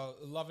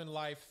 loving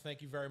life.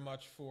 Thank you very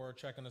much for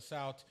checking us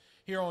out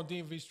here on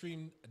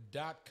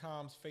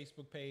DMVSTREAM.com's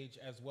Facebook page,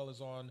 as well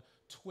as on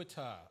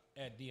Twitter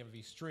at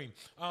DMVStream.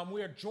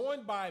 We are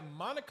joined by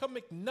Monica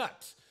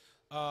Mcnutt,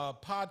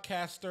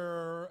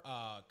 podcaster,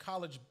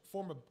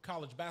 former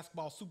college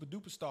basketball super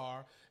duper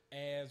star,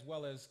 as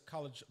well as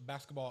college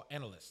basketball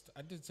analyst.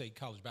 I did say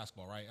college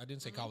basketball, right? I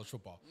didn't say college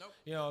football. Nope.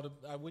 You know,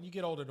 when you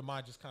get older, the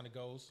mind just kind of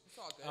goes. It's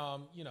all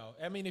good. You know,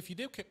 I mean, if you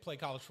did play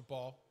college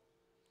football,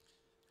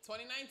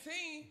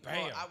 2019. bam.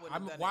 Well, I wouldn't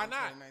have done why it in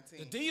not?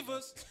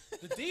 2019.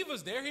 The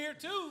Divas, they're here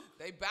too.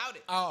 They bout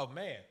it. Oh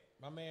man,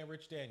 my man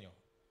Rich Daniel,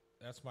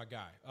 that's my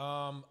guy.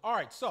 All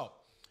right, so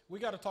we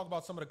got to talk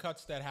about some of the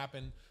cuts that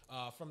happened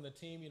from the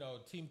team. You know,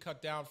 team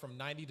cut down from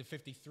 90 to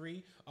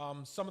 53.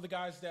 Some of the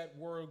guys that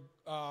were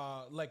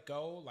let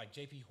go, like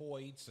J.P.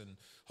 Holtz and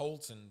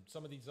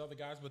some of these other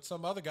guys, but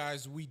some other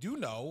guys we do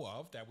know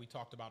of that we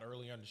talked about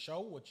earlier in the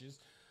show, which is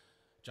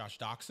Josh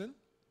Doxson.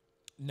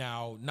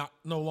 Now,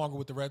 no longer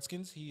with the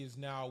Redskins. He is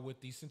now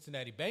with the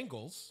Cincinnati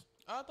Bengals.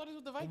 Oh, I thought he was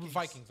with the Vikings.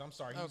 Vikings, I'm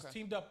sorry. He's Okay.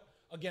 teamed up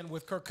again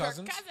with Kirk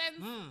Cousins.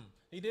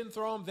 He didn't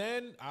throw him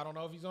then. I don't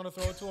know if he's going to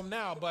throw it to him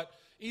now. But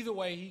either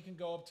way, he can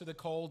go up to the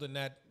cold and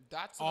that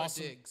Dotson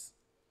awesome. or Diggs?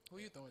 Who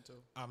you throwing to?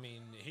 I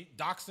mean,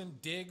 Doxson,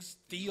 Diggs,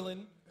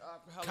 Thielen,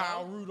 Hello?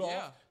 Kyle Rudolph,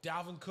 Yeah,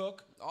 Dalvin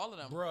Cook. all of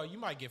them. Bro, you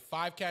might get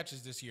 5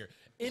 catches this year.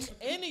 In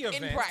any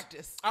event. In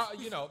practice.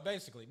 You know,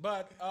 basically.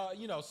 But,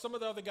 you know, some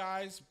of the other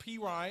guys,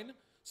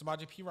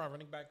 Samaje Perine,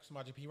 running back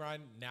Samaje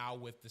Perine, now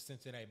with the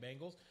Cincinnati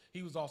Bengals.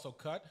 He was also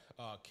cut.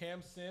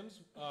 Cam Sims,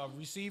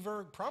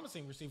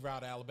 promising receiver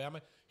out of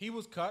Alabama. He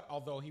was cut,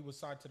 although he was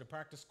signed to the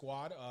practice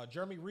squad.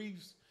 Jeremy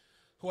Reeves,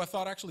 who I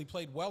thought actually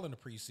played well in the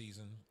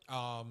preseason,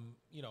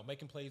 you know,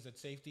 making plays at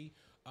safety.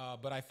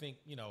 But I think,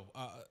 you know,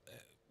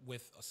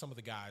 with some of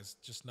the guys,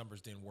 just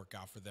numbers didn't work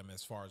out for them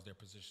as far as their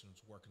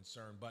positions were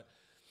concerned. But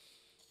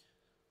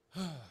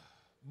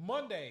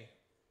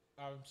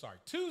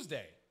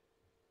Tuesday,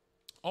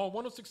 on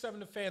 106.7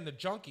 The Fan, the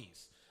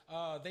Junkies,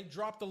 they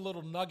dropped a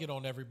little nugget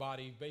on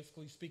everybody,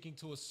 basically speaking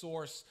to a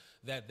source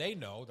that they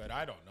know, that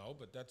I don't know,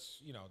 but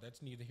that's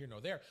neither here nor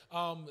there.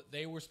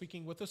 They were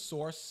speaking with a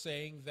source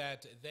saying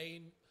that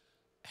they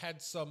had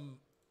some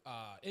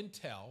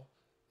intel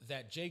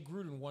that Jay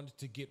Gruden wanted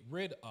to get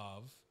rid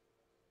of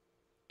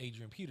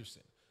Adrian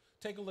Peterson.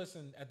 Take a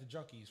listen at the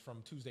Junkies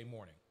from Tuesday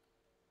morning.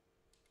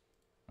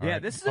 Yeah,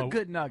 this is a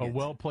good nugget. A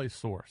well-placed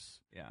source.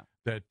 Yeah.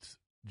 That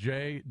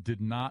Jay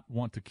did not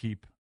want to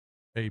keep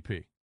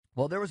AP.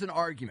 Well, there was an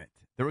argument.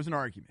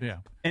 Yeah.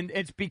 And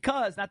it's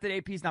because, not that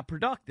AP's not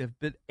productive,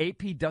 but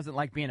AP doesn't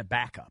like being a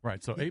backup.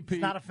 Right. So AP He's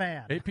not a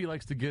fan. AP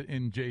likes to get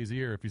in Jay's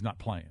ear if he's not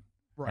playing.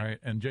 Right.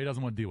 And Jay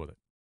doesn't want to deal with it.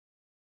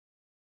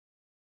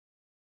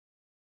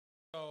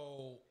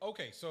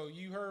 So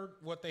you heard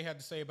what they had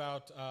to say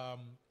about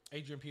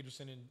Adrian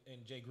Peterson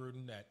and Jay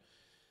Gruden, that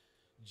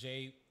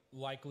Jay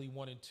likely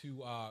wanted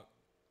to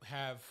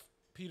have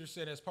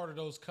Peterson as part of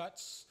those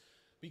cuts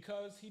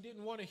because he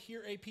didn't want to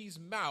hear AP's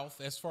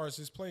mouth as far as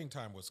his playing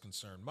time was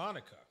concerned.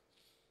 Monica,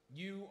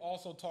 you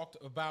also talked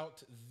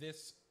about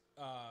this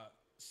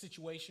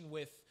situation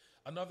with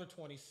another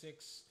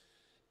 26,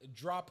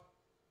 drop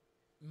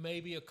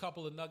maybe a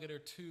couple of nugget or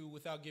two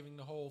without giving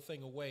the whole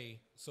thing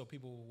away so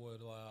people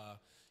would,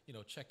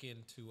 check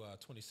into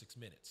 26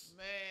 minutes.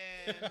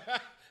 Man.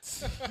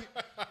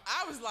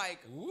 I was like,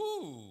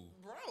 ooh.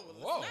 Bro,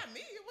 it's Whoa. not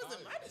me. It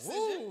wasn't my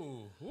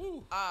decision.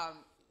 Ooh.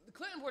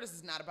 Clinton Portis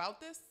is not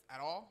about this at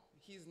all.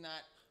 He's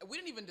not. We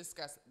didn't even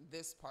discuss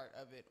this part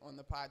of it on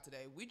the pod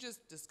today. We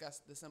just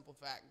discussed the simple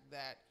fact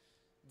that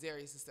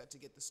Darius is set to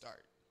get the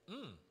start.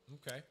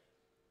 Okay.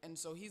 And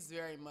so he's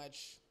very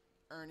much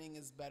earning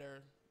is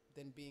better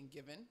than being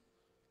given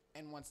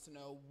and wants to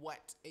know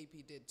what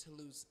AP did to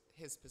lose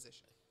his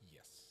position.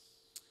 Yes.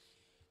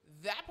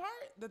 That part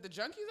that the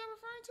Junkies are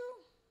referring to?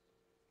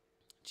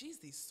 Geez,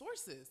 these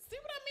sources. See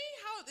what I mean?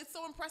 How it's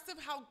so impressive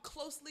how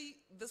closely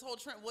this whole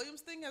Trent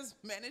Williams thing has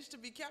managed to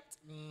be kept?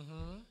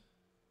 Mm-hmm.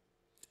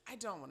 I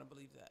don't want to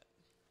believe that.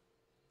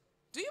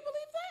 Do you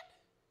believe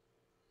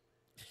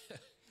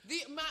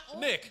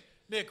that?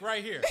 Nick,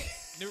 right here.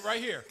 right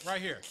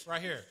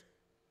here.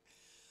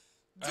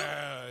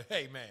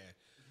 Hey, man.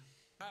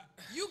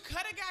 You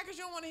cut a guy because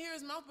you don't want to hear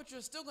his mouth, but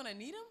you're still going to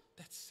need him?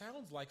 That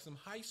sounds like some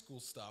high school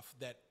stuff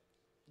that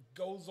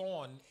goes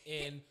on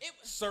in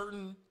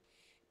certain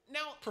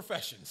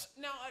professions.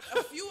 Now,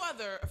 a few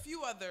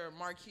other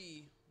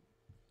marquee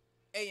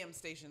AM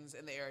stations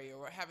in the area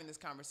were having this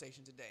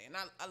conversation today, and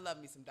I love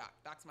me some Doc.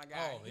 Doc's my guy.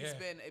 Oh, yeah. He's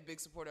been a big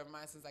supporter of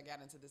mine since I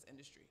got into this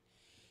industry.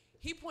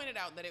 He pointed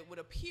out that it would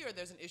appear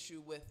there's an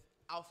issue with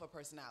alpha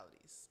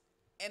personalities.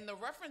 And the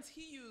reference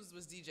he used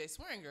was DJ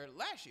Swearinger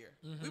last year.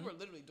 We were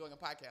literally doing a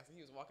podcast, and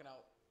he was walking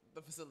out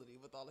the facility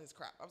with all his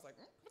crap. I was like,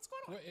 what's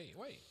going on?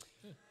 Wait.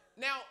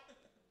 Now,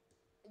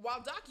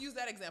 while Doc used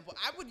that example,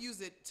 I would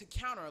use it to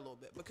counter a little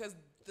bit because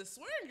the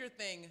Swearinger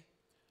thing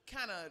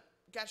kind of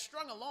got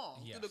strung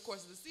along through the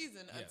course of the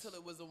season until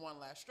it was the one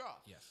last straw.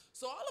 Yes.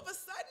 So all of a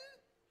sudden,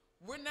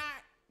 we're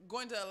not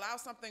going to allow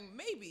something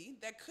maybe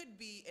that could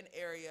be an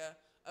area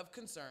of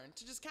concern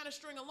to just kind of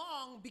string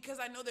along because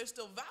I know there's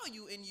still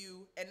value in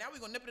you, and now we're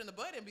going to nip it in the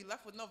bud and be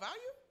left with no value?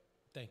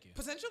 Thank you.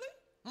 Potentially?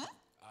 What?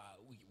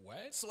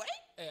 Sway?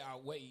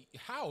 Wait,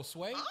 how,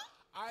 Sway?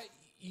 Huh?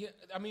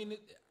 I mean,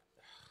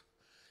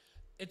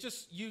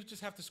 you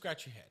just have to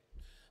scratch your head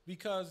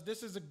because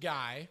this is a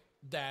guy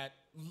that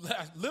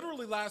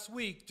literally last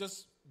week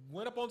just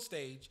went up on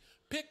stage,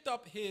 picked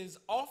up his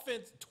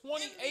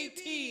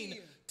 2018 MVP.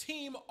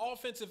 Team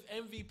Offensive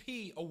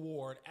MVP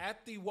award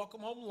at the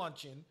Welcome Home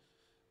Luncheon,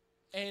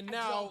 and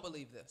now I don't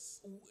believe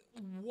this.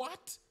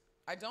 What?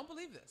 I don't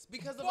believe this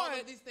because of all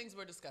of these things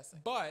we're discussing.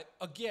 But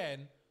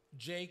again,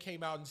 Jay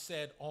came out and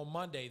said on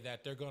Monday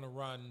that they're going to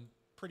run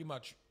pretty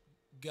much.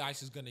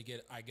 Geis is going to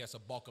get, I guess, a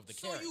bulk of the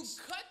carries. So you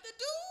cut the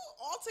dude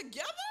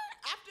altogether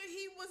after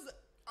he was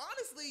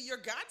honestly your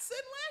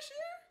godsend last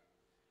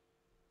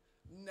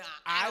year? Nah,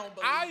 I don't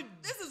believe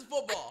it. This is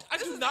football.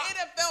 This is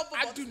NFL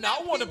football. I do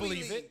not want to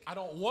believe it. I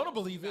don't want to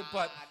believe it,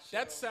 but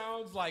that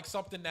sounds like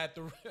something that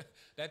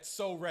that's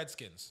so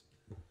Redskins.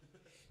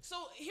 So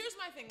here's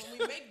my thing. When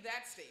we make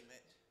that statement,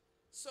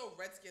 so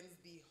Redskins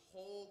the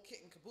whole kit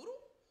and caboodle,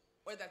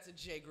 or that's a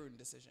Jay Gruden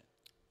decision?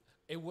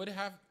 It would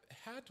have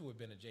had to have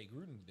been a Jay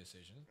Gruden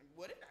decision.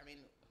 Would it? I mean,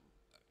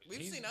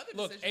 we've seen other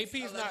look,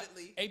 decisions.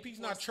 AP's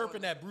not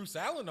chirping at Bruce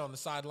Allen on the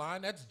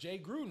sideline. That's Jay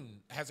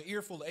Gruden. Has an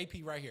earful of AP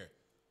right here.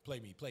 Play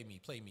me.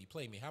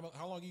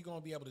 How long are you going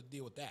to be able to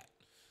deal with that?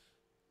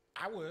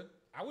 I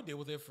would deal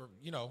with it for,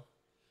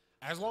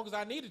 as long as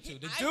I needed to.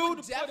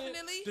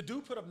 The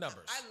dude put up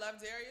numbers. I love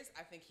Darius.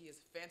 I think he is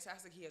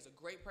fantastic. He has a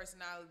great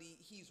personality.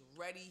 He's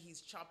ready.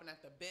 He's chomping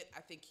at the bit.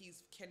 I think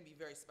can be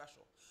very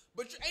special.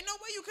 But ain't no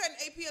way you cut an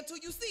AP until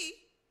you see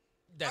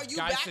that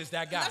guy is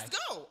that guy. Let's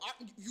go.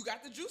 You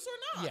got the juice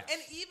or not? Yes.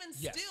 And even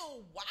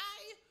still, why?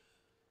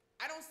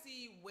 I don't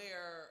see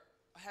where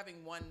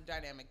having one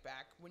dynamic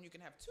back when you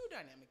can have two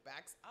dynamic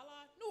backs, a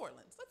la New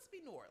Orleans. Let's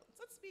be New Orleans.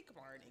 Let's be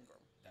Kamara and Ingram.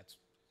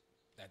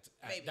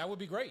 That would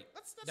be great.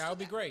 That would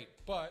be great.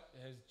 But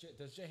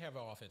does Jay have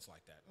an offense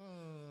like that?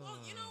 Well,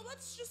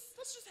 let's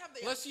just have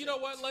the. You know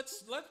what?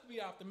 Let's be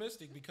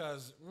optimistic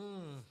because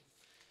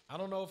I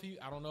don't know if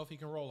he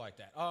can roll like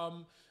that.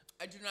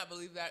 I do not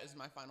believe that is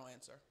my final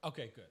answer.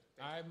 Okay, good.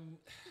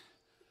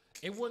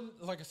 It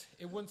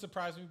wouldn't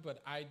surprise me,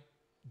 but I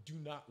do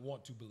not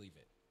want to believe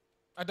it.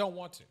 I don't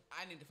want to.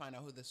 I need to find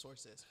out who this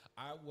source is.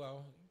 I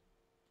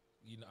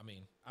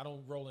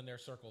don't roll in their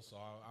circle, so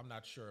I'm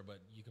not sure, but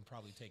you can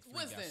probably take three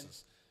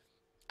guesses.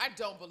 I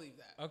don't believe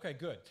that. Okay,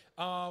 good.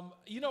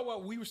 You know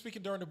what? We were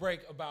speaking during the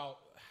break about...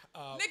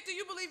 Nick, do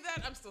you believe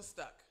that? I'm still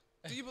stuck.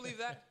 Do you believe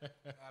that?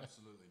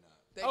 Absolutely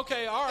not.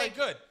 Okay, all right,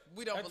 good.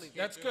 We don't believe that.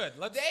 That's good.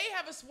 They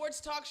have a sports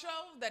talk show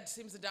that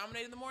seems to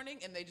dominate in the morning,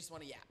 and they just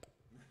want to yap.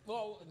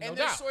 Well, and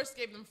their source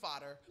gave them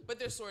fodder, but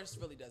their source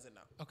really doesn't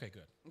know. Okay,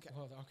 good. Okay.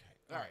 Well, okay.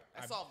 All right.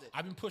 I solved it.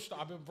 I've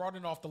been brought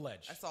in off the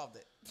ledge. I solved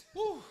it.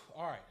 Whew.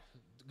 All right.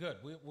 Good.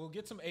 We'll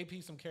get some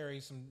AP, some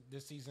carries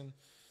this season,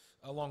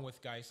 along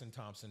with Geis and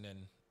Thompson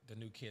and the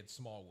new kid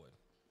Smallwood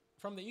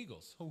from the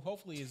Eagles, who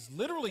hopefully is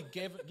literally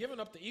giving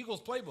up the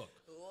Eagles playbook.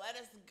 Let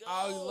us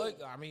go.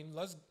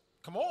 Let's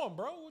come on,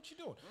 bro. What you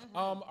doing?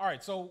 All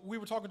right. So we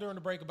were talking during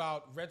the break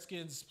about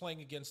Redskins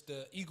playing against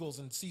the Eagles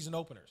in season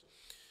openers.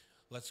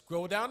 Let's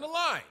go down the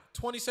line.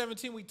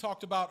 2017, we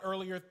talked about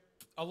earlier,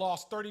 a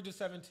loss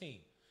 30-17.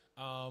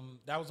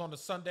 That was on the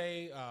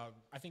Sunday.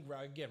 I think,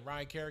 again,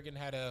 Ryan Kerrigan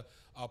had a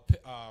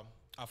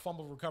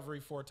fumble recovery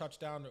for a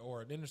touchdown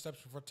or an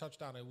interception for a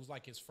touchdown. It was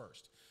like his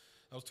first.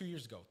 That was 2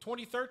 years ago.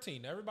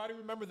 2013, everybody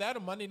remember that, a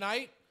Monday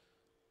night?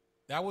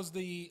 That was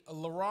the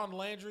LaRon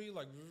Landry,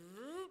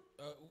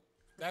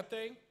 that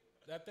thing.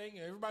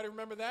 Everybody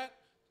remember that?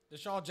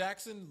 Deshaun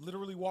Jackson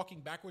literally walking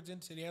backwards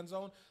into the end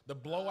zone. The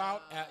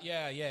blowout.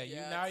 There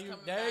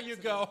you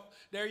go.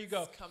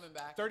 It's coming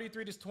back.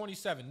 33-27.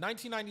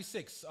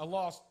 1996, a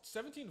loss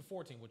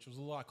 17-14, which was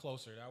a lot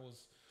closer. That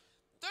was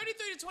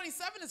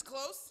 33-27 is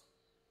close.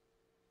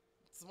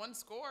 It's one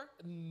score.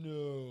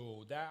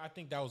 No, I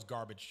think that was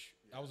garbage.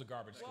 That was a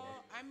garbage score.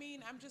 Well, I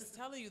mean, I'm just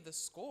telling you the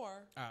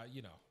score.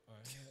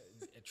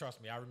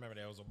 Trust me, I remember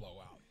that was a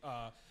blowout.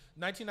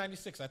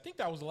 1996, I think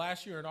that was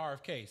last year in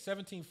RFK.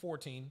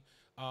 17-14.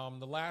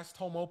 The last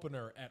home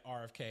opener at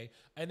RFK.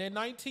 And then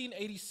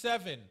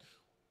 1987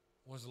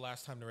 was the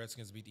last time the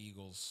Redskins beat the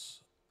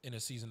Eagles in a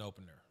season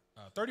opener.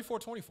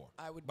 34-24.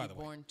 I would be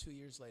born 2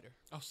 years later.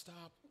 Oh,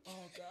 stop.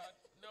 Oh, God.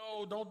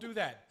 No, don't do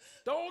that.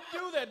 Don't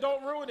do that.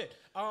 Don't ruin it.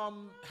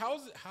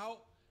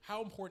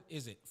 How important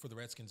is it for the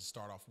Redskins to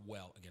start off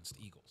well against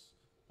the Eagles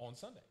on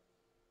Sunday?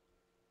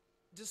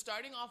 Does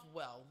starting off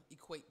well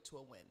equate to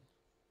a win?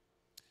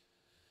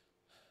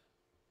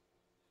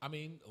 I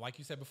mean, like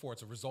you said before,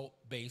 it's a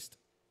result-based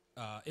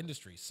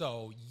industry.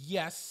 So,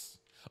 yes,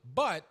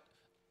 but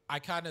I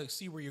kind of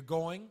see where you're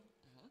going.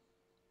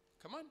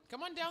 Come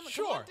on down.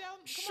 Sure. Come on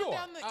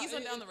down the ease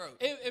on down the road.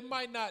 It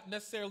might not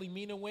necessarily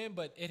mean a win,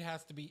 but it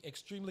has to be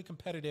extremely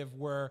competitive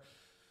where,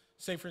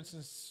 say, for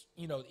instance,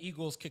 the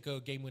Eagles kick a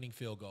game-winning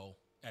field goal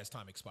as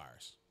time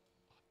expires.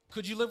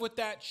 Could you live with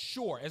that?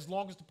 Sure, as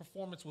long as the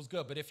performance was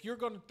good. But if you're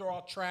going to throw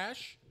out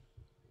trash,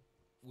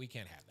 we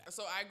can't have that.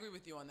 So I agree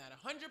with you on that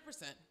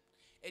 100%.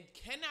 It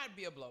cannot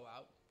be a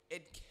blowout.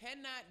 It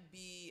cannot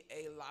be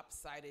a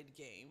lopsided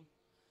game.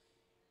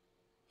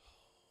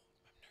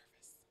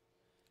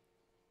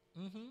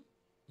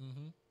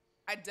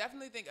 I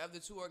definitely think of the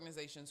two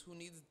organizations who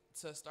needs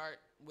to start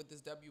with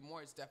this W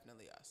more, it's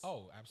definitely us.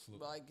 Oh,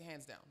 absolutely. Like,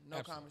 hands down.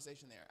 No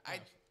conversation there.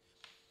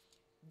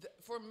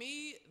 For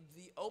me,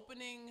 the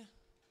opening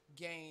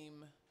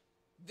game,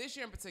 this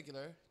year in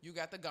particular, you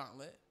got the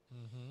gauntlet.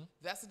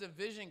 That's a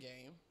division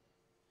game.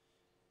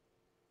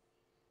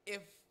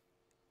 If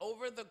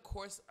over the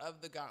course of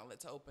the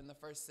gauntlet to open the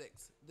first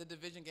 6, the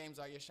division games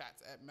are your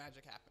shots at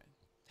magic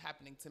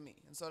happening to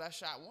me. And so that's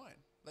shot 1.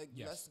 Like,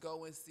 let's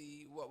go and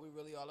see what we're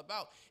really all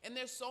about. And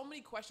there's so many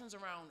questions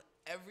around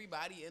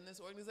everybody in this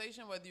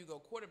organization, whether you go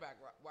quarterback,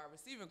 wide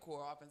receiving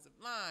core, offensive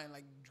line,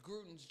 like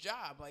Gruden's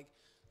job. Like,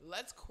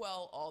 let's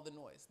quell all the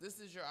noise. This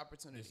is your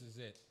opportunity. This is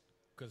it.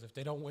 Because if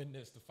they don't win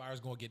this, the fire's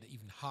going to get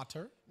even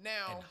hotter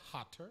now, and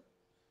hotter.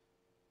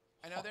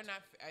 I know they're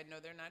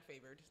not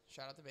favored.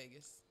 Shout out to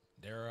Vegas.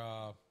 They're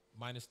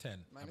minus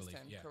 10. Minus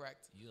 10, yeah.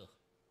 correct. Yeah.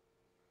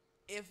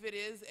 If it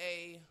is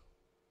a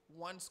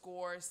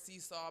one-score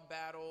seesaw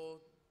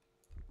battle,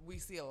 we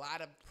see a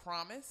lot of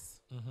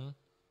promise.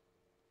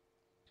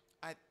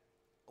 I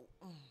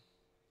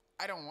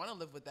don't want to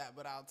live with that,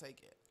 but I'll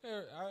take it.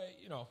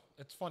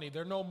 It's funny.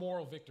 There are no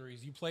moral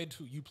victories. You play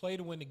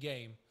to win the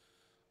game.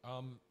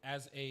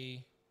 As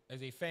a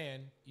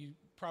fan, you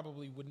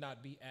probably would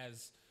not be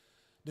as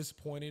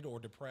disappointed or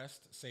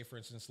depressed. Say, for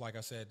instance, like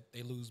I said,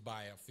 they lose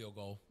by a field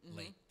goal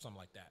late, something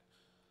like that.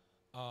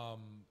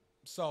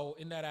 So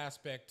in that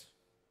aspect,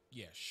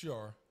 yeah,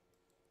 sure,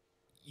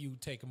 you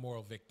take a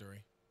moral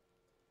victory.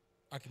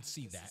 I can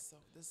see that.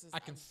 I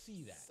can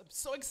see that. I'm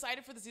so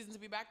excited for the season to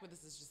be back, but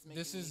this is just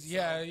making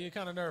me you're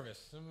kind of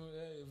nervous. I'm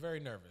very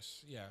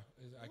nervous. Yeah.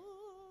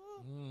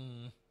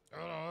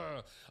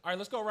 All right,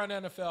 let's go around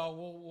the NFL.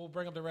 We'll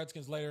bring up the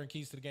Redskins later and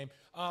keys to the game.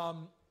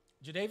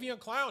 Jadeveon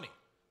Clowney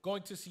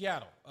going to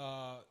Seattle.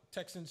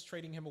 Texans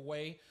trading him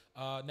away.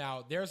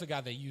 Now, there's a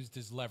guy that used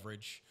his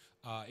leverage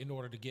in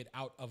order to get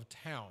out of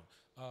town.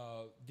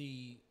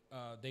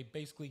 They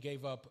basically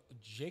gave up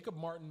Jacob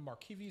Martin,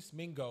 Markevius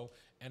Mingo,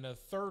 and a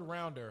third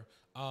rounder.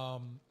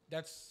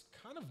 That's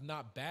kind of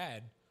not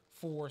bad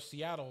for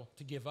Seattle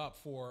to give up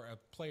for a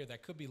player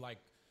that could be like,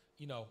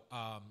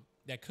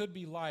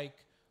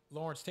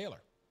 Lawrence Taylor.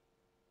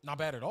 Not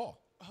bad at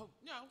all. Oh,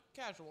 no,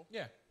 casual.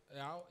 Yeah,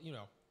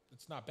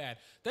 it's not bad.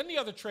 Then the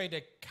other trade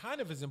that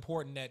kind of is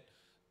important that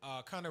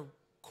kind of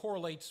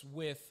correlates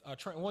with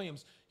Trent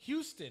Williams.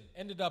 Houston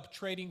ended up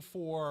trading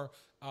for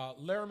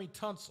Laramie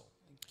Tunsil.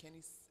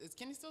 Is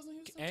Kenny Stills in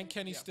Houston? And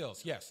Kenny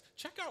Stills, yes.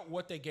 Check out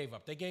what they gave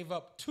up. They gave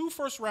up 2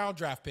 first-round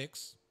draft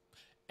picks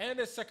and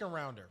a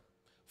second-rounder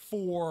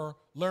for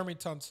Laramie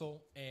Tunsil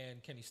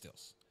and Kenny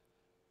Stills.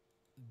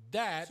 2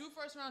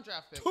 first-round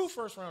draft picks. 2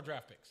 first-round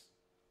draft picks.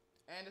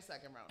 And a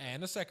second-rounder.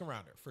 And a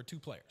second-rounder for 2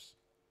 players.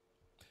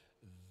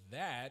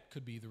 That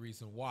could be the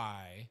reason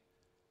why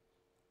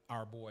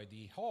our boy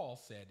D.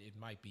 Hall said it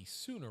might be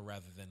sooner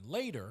rather than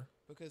later.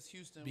 Because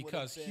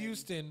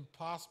Houston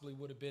possibly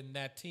would have been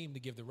that team to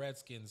give the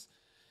Redskins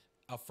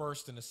a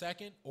first and a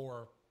second,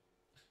 or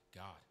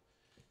God,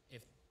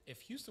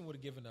 if Houston would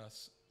have given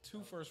us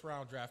 2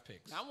 first-round draft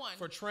picks, not 1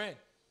 for Trent,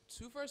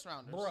 2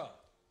 first-rounders,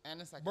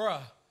 and a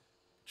second,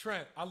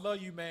 Trent, I love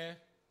you, man.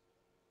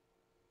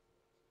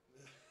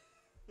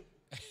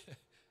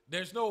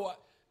 There's no.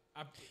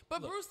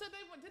 But look, Bruce said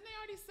didn't they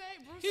already say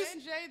Bruce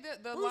and Jay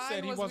that the Bruce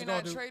line was we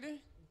not trading?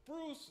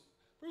 Bruce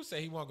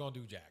said he wasn't gonna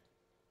do jack.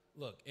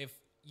 Look, if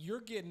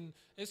you're getting,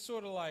 it's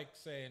sort of like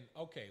saying,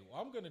 okay,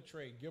 well, I'm going to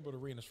trade Gilbert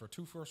Arenas for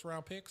 2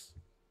 first-round picks.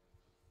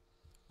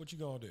 What you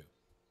going to do?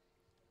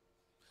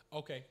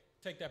 Okay,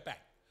 take that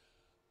back.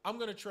 I'm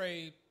going to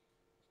trade,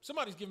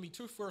 somebody's giving me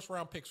 2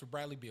 first-round picks for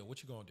Bradley Beal.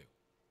 What you going to do?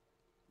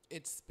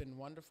 It's been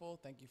wonderful.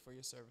 Thank you for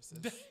your services.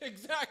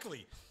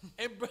 Exactly.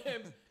 and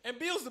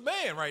Beal's the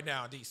man right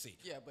now in D.C.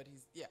 Yeah,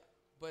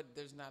 but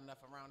there's not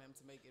enough around him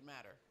to make it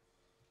matter.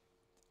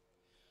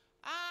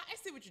 I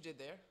see what you did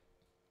there.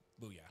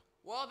 Booyah.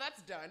 Well,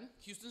 that's done.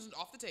 Houston's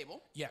off the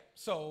table. Yeah,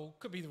 so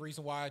could be the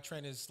reason why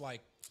Trent is like,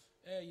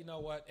 you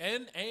know what?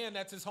 And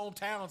that's his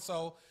hometown,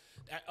 so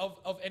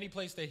of any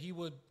place that he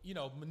would,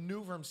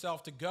 maneuver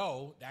himself to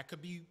go, that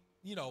could be,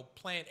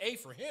 plan A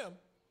for him,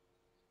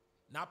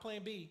 not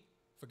plan B.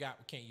 Forgot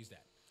we can't use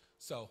that.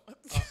 So,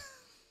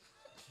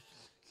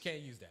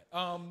 can't use that.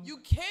 You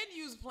can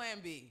use plan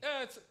B.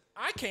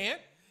 I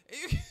can't.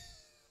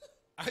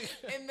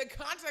 In the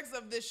context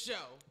of this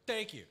show.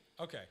 Thank you.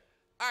 Okay.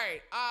 All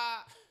right.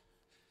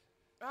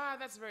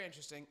 That's very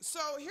interesting. So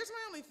here's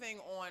my only thing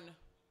on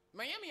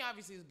Miami.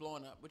 Obviously, is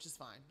blowing up, which is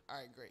fine. All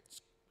right, great.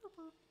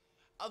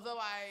 Although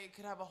I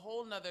could have a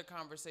whole nother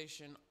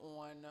conversation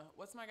on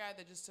what's my guy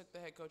that just took the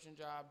head coaching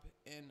job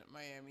in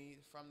Miami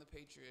from the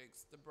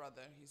Patriots, the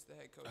brother. He's the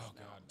head coach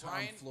now. God.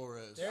 Brian Tom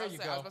Flores. There you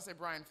go. I was about to say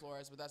Brian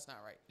Flores, but that's not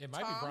right. It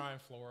might be Brian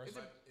Flores.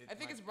 I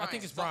think it's Brian. I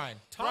think it's Brian.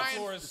 Tom Brian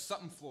Flores.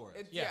 Something Flores.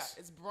 Yes. Yeah,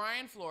 it's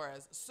Brian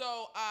Flores.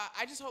 So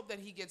I just hope that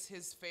he gets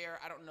his fair.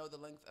 I don't know the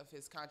length of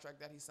his contract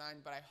that he signed,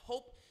 but I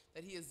hope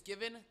that he is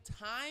given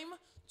time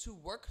to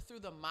work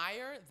through the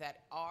mire that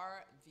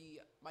are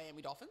the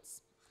Miami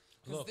Dolphins.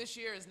 Because this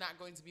year is not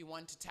going to be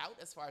one to tout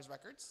as far as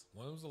records.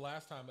 When was the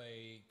last time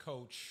a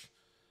coach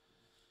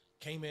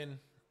came in?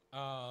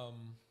 Oh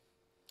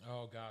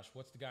gosh,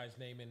 what's the guy's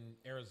name in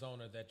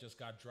Arizona that just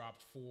got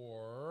dropped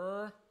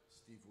for?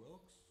 Steve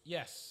Wilkes.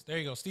 Yes, there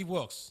you go, Steve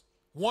Wilkes.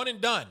 One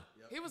and done.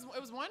 Yep. It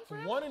was one for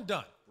him? One and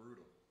done.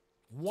 Brutal.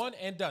 One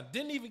and done.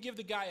 Didn't even give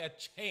the guy a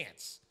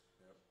chance.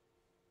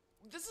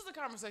 This is a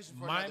conversation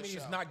for Miami another show.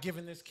 is not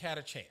giving this cat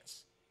a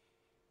chance.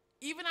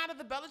 Even out of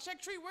the Belichick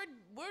tree,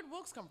 where'd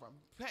Wilkes come from?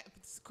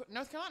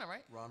 North Carolina,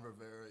 right? Ron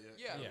Rivera.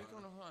 Yeah. Yeah.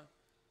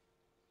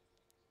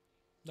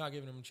 Not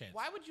giving him a chance.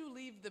 Why would you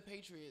leave the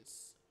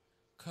Patriots?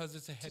 Because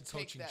it's a head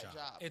take coaching that job.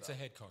 job, It's though? a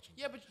head coaching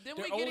Yeah, job. but then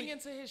They're we're getting only-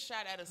 into his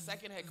shot at a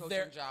second head coaching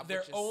They're job. they're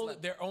which is only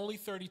slipped. they're only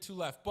 32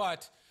 left.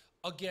 But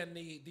again,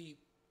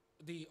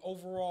 the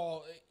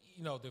overall,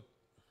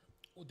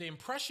 the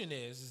impression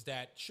is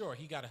that sure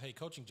he got a head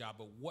coaching job,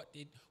 but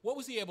what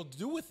was he able to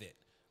do with it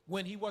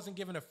when he wasn't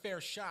given a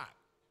fair shot?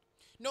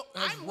 No,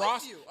 I'm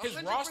with you.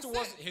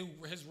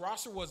 100%. His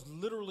roster was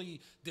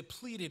literally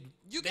depleted.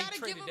 You they gotta give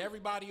traded him-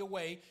 everybody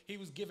away. He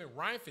was giving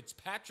Ryan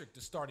Fitzpatrick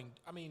the starting.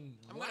 I mean,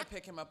 I'm gonna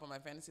pick him up on my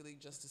fantasy league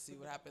just to see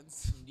what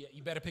happens. Yeah,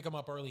 you better pick him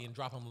up early and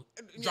drop him.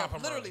 Yeah, Drop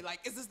him literally. early.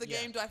 Like, is this the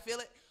Yeah. game? Do I feel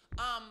it?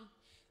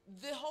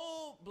 The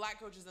whole black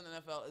coaches in the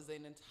NFL is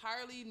an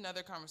entirely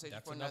another conversation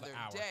That's for another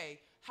another hour. day.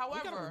 We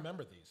However, gotta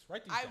remember these.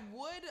 Write these I down.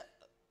 would.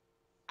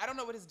 I don't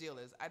know what his deal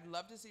is. I'd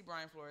love to see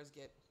Brian Flores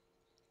get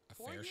A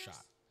 4 fair years?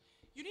 shot.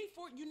 You need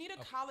four. You need a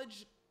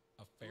college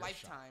A fair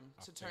lifetime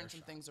shot. to A turn fair some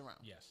shot. things around.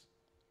 Yes.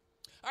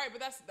 All right,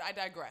 but I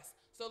digress.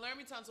 So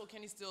Laramie Tunsil,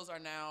 Kenny Stills are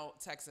now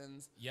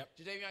Texans. Yep.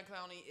 Jadeveon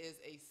Clowney is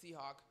a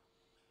Seahawk.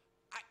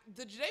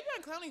 The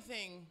Jadeveon Clowney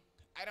thing,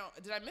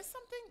 did I miss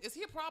something? Is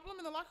he a problem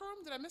in the locker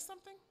room? Did I miss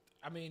something?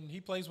 I mean,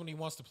 he plays when he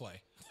wants to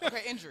play.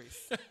 Okay, injuries.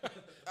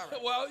 All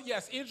right. Well,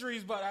 yes,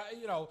 injuries, but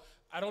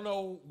I don't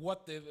know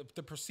what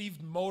the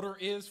perceived motor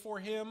is for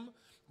him,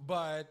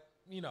 but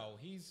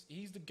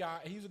he's the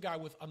guy. He's a guy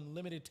with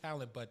unlimited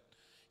talent, but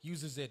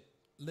uses it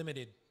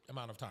limited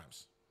amount of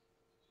times.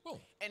 Boom.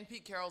 And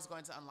Pete Carroll's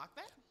going to unlock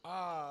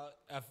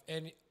that?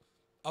 And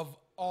of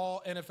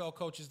all NFL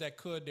coaches that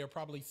could, there are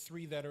probably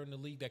 3 that are in the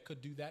league that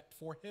could do that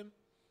for him.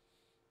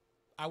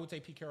 I would say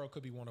Pete Carroll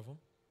could be one of them.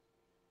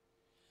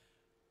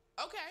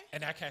 Okay.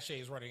 And that cachet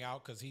is running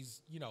out because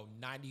he's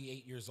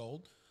 98 years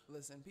old.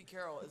 Listen, Pete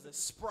Carroll is a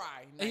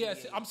spry 98.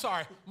 Yes, I'm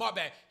sorry. My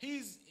bad.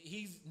 He's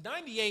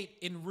 98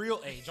 in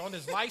real age on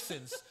his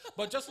license,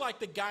 but just like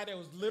the guy that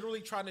was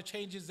literally trying to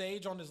change his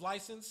age on his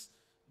license,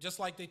 just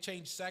like they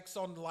changed sex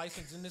on the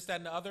license and this, that,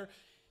 and the other,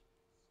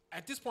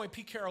 at this point,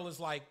 Pete Carroll is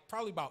like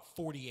probably about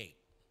 48.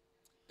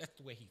 That's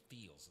the way he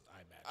feels,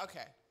 I imagine.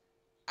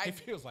 Okay. He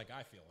feels like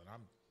I feel,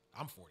 and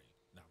I'm 40.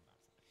 No,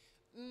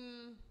 I'm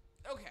not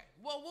 40. Okay.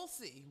 Well, we'll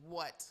see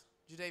what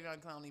Jadeveon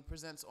Clowney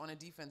presents on a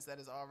defense that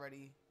is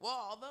already,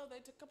 although they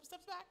took a couple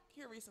steps back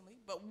here recently,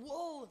 but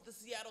will the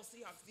Seattle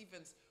Seahawks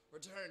defense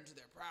return to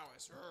their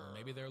prowess?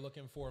 Maybe they're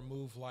looking for a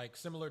move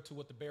similar to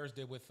what the Bears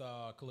did with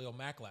Khalil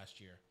Mack last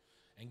year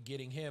and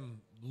getting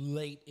him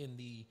late in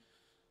the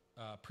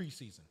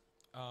preseason.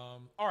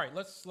 All right,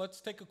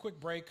 let's take a quick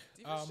break.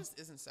 Defense just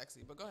isn't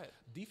sexy, but go ahead.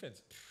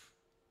 Defense,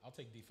 I'll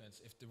take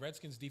defense. If the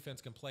Redskins defense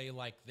can play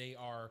like they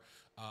are,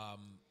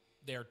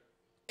 they're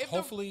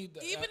hopefully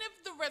even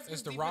if the Redskins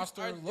as the defense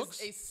roster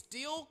looks is a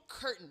steel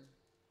curtain.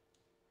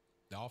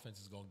 The offense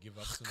is going to give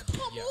up some.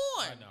 Come on.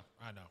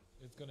 I know.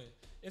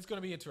 It's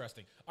gonna be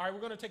interesting. All right, we're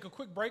gonna take a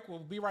quick break. We'll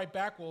be right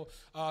back. We'll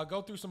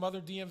go through some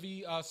other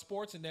DMV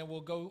sports, and then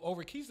we'll go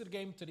over keys to the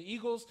game to the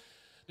Eagles.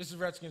 This is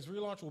Redskins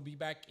Relaunch. We'll be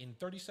back in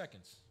 30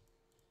 seconds.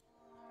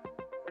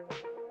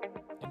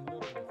 In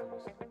literally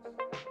 30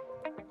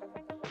 seconds.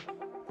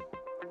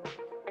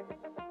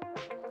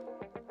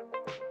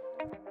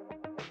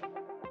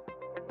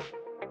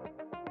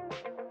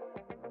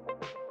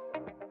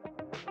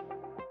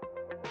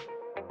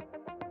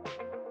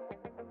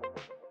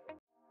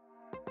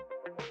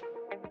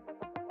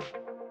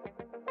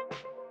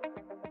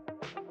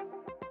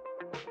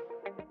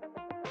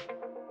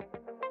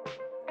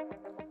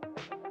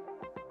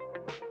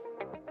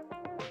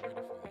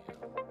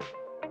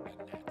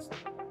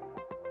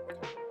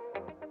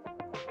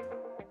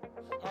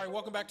 All right,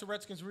 welcome back to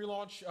Redskins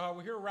Relaunch.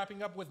 We're here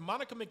wrapping up with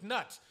Monica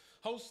Mcnutt,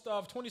 host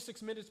of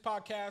 26 Minutes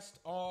podcast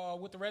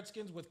with the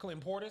Redskins with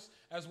Clinton Portis,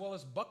 as well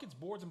as Buckets,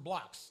 Boards, and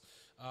Blocks.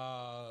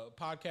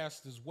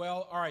 podcast as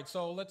well. All right,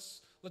 so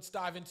let's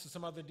dive into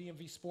some other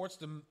DMV sports.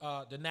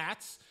 The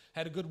Nats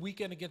had a good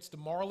weekend against the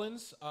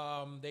Marlins.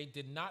 They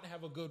did not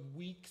have a good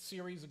week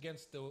series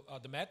against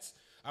the Mets.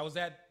 I was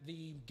at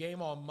the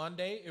game on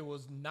Monday. It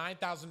was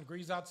 9,000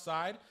 degrees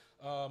outside.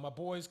 My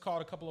boys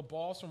caught a couple of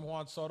balls from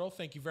Juan Soto.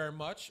 Thank you very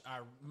much. I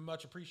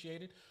much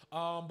appreciate it.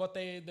 But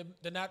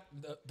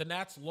the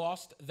Nats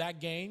lost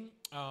that game.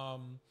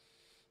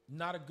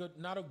 Not a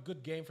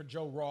good game for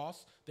Joe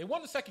Ross. They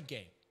won the second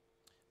game.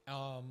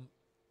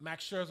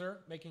 Max Scherzer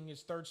making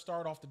his third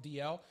start off the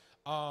DL.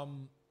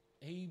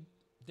 He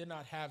did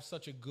not have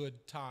such a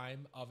good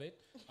time of it.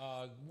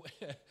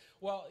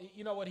 Well,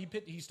 you know what?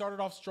 He started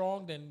off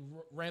strong, then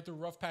ran through a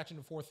rough patch in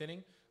the fourth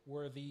inning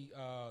where the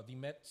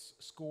Mets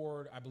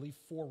scored, I believe,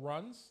 4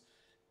 runs.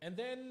 And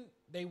then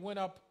they went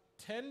up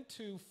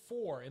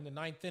 10-4 in the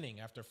ninth inning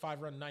after a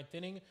 5-run ninth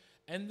inning.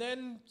 And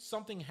then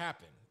something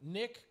happened.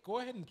 Nick, go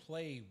ahead and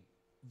play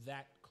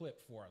that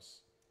clip for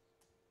us.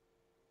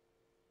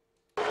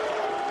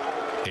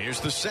 Here's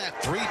the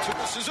set.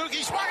 3-2.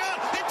 Suzuki swung on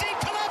and deep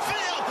to left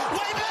field.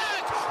 Way back.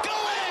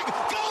 Going.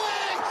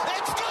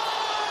 It's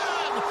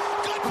gone.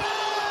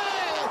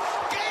 Goodbye.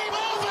 Game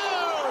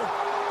over.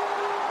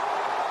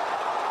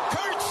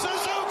 Kurt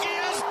Suzuki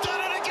has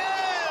done it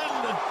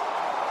again.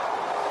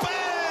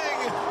 Bang.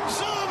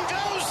 Zoom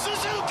goes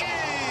Suzuki.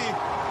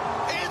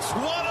 It's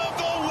one of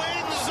the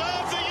wins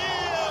of the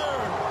year.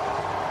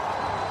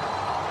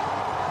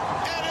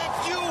 And if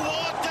you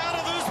walked out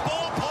of this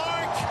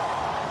ballpark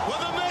when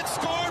the Mets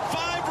scored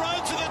 5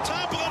 runs in the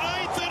top of the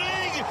ninth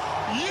inning,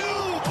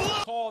 you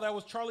blew. Call that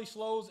was Charlie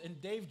Slows and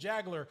Dave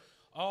Jagler.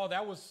 Oh,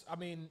 that was, I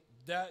mean,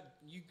 that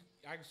you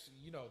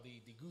know,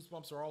 the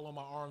goosebumps are all on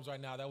my arms right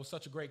now. That was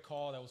such a great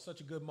call. That was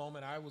such a good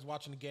moment. I was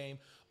watching the game.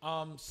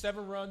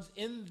 7 runs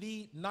in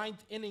the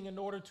ninth inning in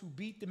order to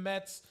beat the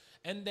Mets.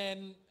 And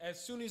then as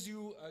soon as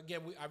you,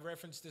 again, I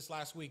referenced this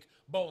last week,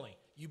 bowling.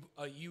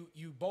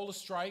 You bowl a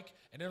strike,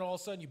 and then all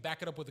of a sudden you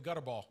back it up with a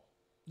gutter ball.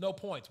 No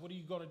points. What are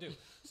you going to do?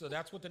 So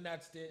that's what the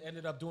Nats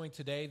ended up doing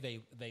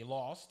today. They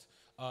lost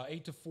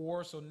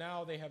 8-4. So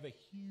now they have a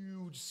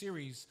huge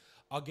series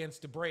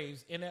against the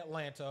Braves in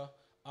Atlanta.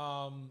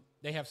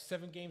 They have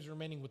 7 games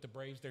remaining with the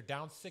Braves. They're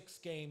down 6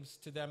 games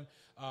to them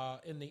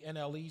in the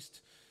NL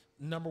East.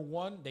 Number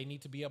 1, they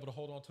need to be able to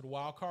hold on to the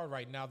wild card.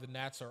 Right now, the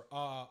Nats are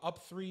up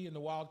 3 in the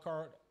wild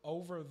card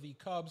over the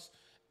Cubs,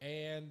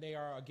 and they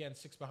are, again,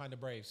 6 behind the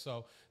Braves.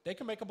 So they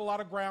can make up a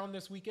lot of ground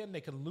this weekend.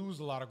 They can lose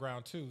a lot of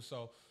ground, too.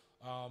 So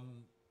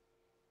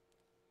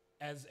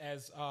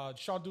as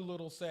Sean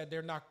Doolittle said,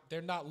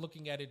 they're not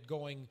looking at it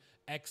going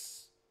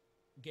X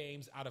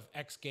games out of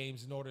X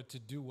games in order to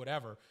do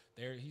whatever.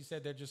 He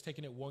said they're just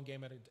taking it one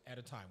game at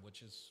a time,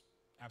 which is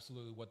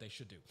absolutely what they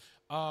should do.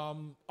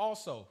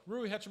 Also,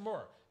 Rui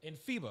Hachimura in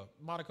FIBA,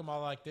 Monica might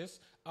like this,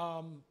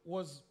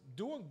 was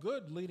doing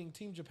good leading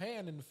Team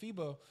Japan in the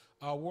FIBA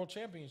World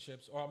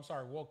Championships, or I'm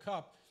sorry, World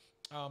Cup.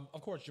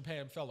 Of course,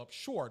 Japan fell up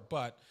short,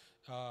 but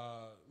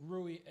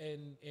Rui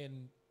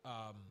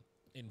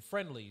in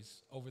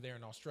friendlies over there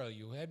in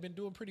Australia had been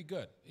doing pretty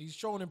good. He's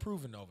showing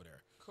improvement over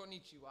there.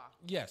 Konnichiwa.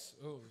 Yes.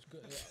 Oh, it was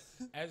good.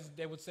 Yeah. As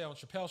they would say on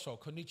Chappelle's show,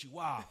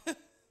 konnichiwa.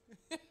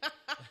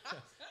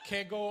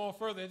 Can't go on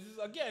further.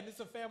 This is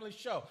a family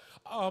show.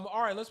 All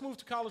right, let's move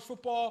to college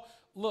football.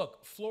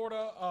 Look,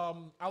 Florida,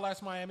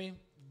 outlast Miami.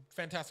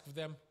 Fantastic for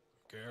them.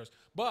 Who cares?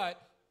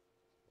 But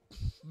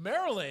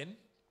Maryland,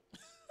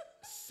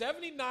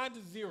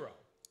 79-0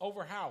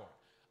 over Howard.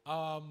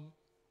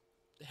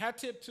 Hat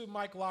tip to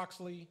Mike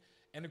Loxley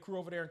and the crew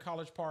over there in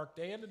College Park.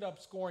 They ended up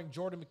scoring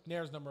Jordan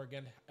McNair's number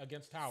again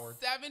against Howard.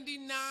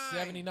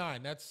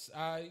 79. That's,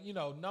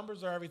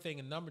 numbers are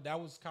everything. And that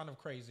was kind of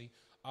crazy.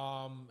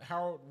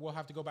 Howard will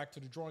have to go back to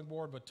the drawing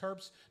board, but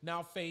Terps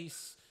now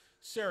face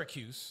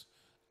Syracuse.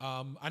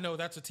 I know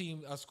that's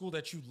a school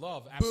that you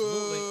love.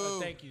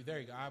 Absolutely. Thank you. There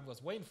you go. I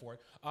was waiting for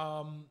it.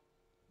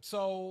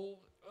 So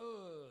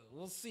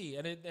we'll see.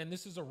 And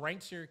this is a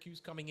ranked Syracuse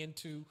coming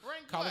into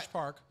College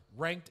Park,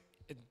 ranked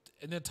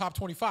in the top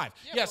 25.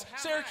 Yeah, yes,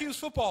 Syracuse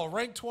football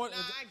ranked 20. Nah,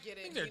 I get it.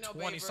 I think they're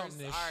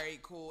 20-something-ish. All right,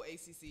 cool.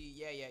 ACC.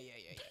 Yeah.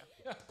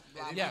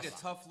 They beat a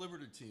tough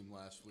Liberty team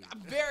last week.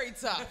 Very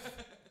tough.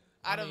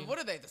 What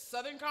are they? The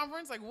Southern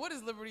Conference? Like, what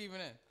is Liberty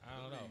even in?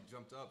 I don't know. Liberty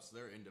jumped up, so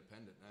they're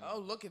independent now. Oh,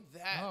 look at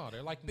that. Oh,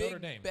 they're like Big, Notre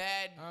Dame.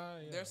 Bad.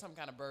 Yeah. There's some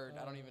kind of bird.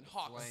 I don't even.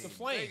 Hawks. Flames. The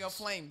Flames. There you go,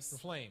 Flames. The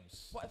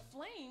Flames. What,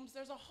 Flames?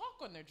 There's a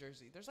hawk on their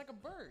jersey. There's like a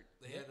bird.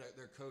 They had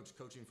their coach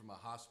coaching from a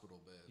hospital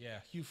bed. Yeah,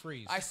 Hugh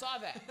Freeze. I saw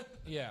that.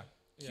 Yeah.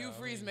 Hugh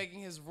Freeze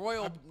making his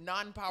royal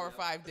non-Power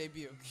 5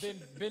 debut.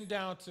 Been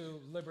down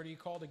to Liberty,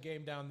 called a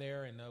game down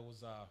there, and it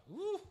was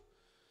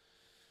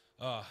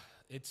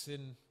it's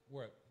in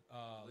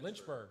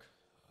Lynchburg.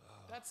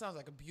 That sounds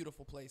like a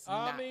beautiful place.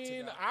 I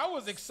mean, I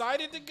was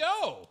excited to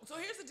go. So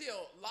here's the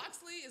deal.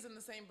 Loxley is in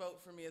the same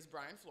boat for me as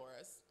Brian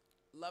Flores.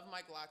 Love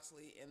Mike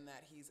Loxley in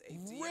that he's a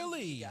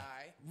DMV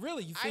guy.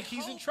 Really? You think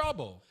he's in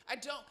trouble? I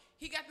don't.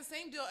 He got the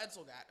same deal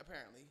Edsel got,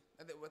 apparently.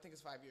 I think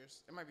it's 5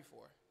 years. It might be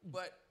 4.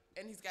 But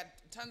and he's got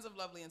tons of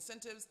lovely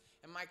incentives.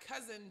 And my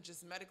cousin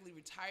just medically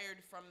retired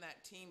from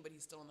that team, but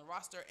he's still on the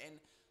roster. And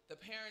the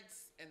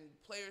parents and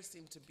players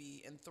seem to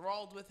be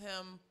enthralled with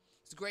him.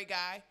 He's a great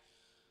guy.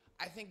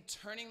 I think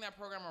turning that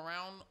program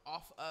around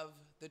off of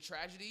the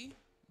tragedy,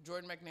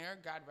 Jordan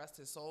McNair, God rest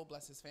his soul,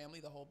 bless his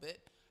family, the whole bit,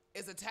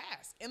 is a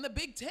task in the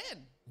Big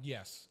Ten.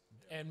 Yes.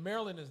 And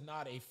Maryland is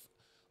not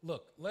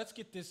look, let's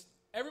get this.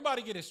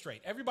 Everybody get it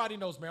straight. Everybody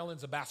knows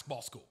Maryland's a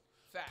basketball school.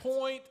 Fact.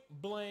 Point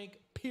blank,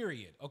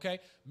 period. Okay?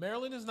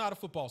 Maryland is not a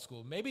football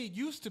school. Maybe it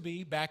used to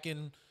be back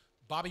in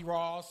Bobby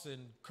Ross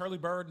and Curly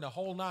Bird and the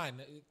whole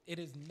nine. It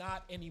is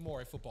not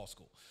anymore a football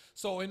school.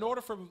 So in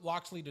order for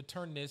Loxley to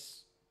turn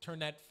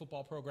that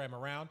football program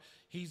around,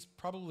 he's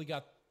probably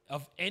got,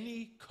 of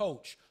any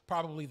coach,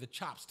 probably the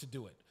chops to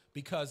do it.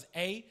 Because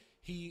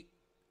he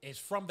is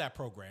from that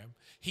program.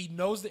 He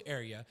knows the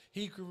area.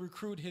 He could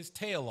recruit his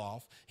tail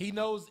off. He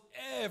knows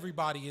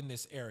everybody in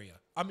this area.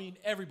 I mean,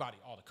 everybody,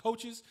 all the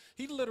coaches.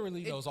 He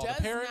literally knows all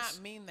the parents. It does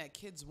not mean that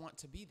kids want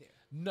to be there.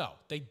 No,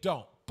 they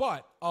don't.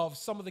 But of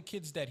some of the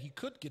kids that he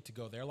could get to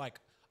go there, like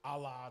a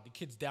la the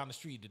kids down the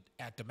street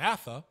at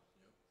DeMatha,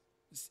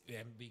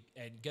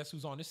 and guess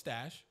who's on his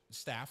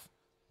staff?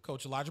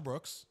 Coach Elijah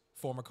Brooks,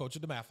 former coach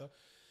of DeMatha.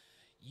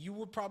 You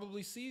would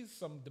probably see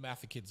some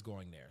DeMatha kids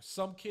going there.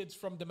 Some kids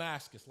from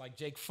Damascus, like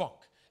Jake Funk,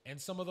 and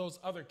some of those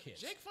other kids.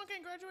 Jake Funk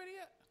ain't graduated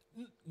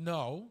yet?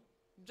 No.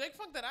 Jake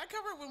Funk that I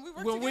covered when we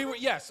worked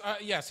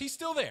together? Yes, he's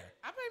still there.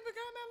 I've been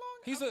gone that long?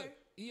 He's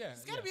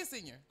He's got to be a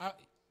senior.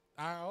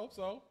 I hope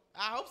so.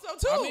 I hope so,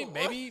 too. I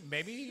mean,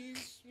 maybe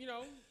he's,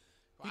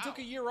 he took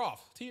a year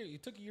off. He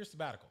took a year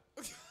sabbatical.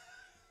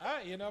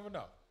 You never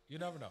know.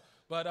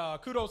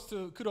 But kudos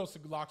to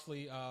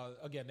Loxley.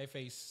 Again, they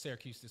face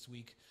Syracuse this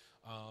week.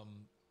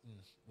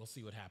 We'll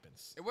see what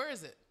happens. Where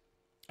is it?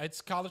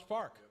 It's College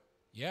Park.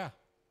 Yeah.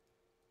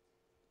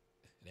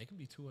 They can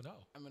be 2-0.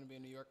 I'm going to be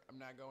in New York. I'm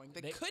not going.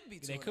 They could be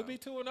 2-0. They could be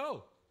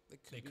 2-0.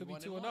 They could be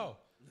 2-0.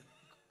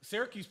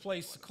 Syracuse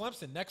plays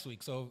Clemson next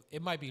week, so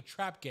it might be a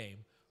trap game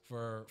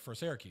for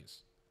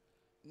Syracuse.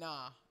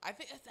 Nah. I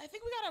think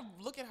we got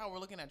to look at how we're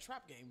looking at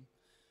trap game.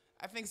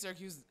 I think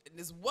Syracuse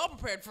is well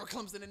prepared for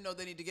Clemson and know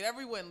they need to get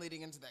every win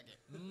leading into that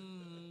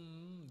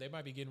game. They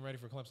might be getting ready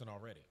for Clemson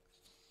already.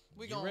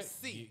 We're going to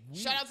see.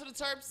 Shout out to the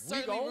Terps.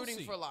 Certainly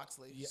rooting for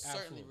Loxley. Yeah,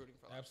 certainly rooting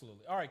for Loxley.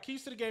 Absolutely. All right,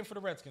 keys to the game for the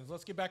Redskins.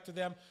 Let's get back to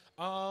them.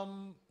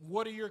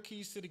 What are your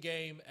keys to the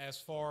game as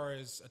far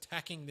as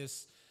attacking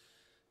this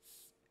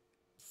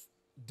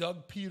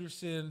Doug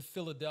Peterson,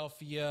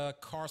 Philadelphia,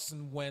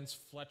 Carson Wentz,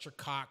 Fletcher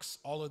Cox,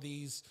 all of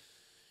these,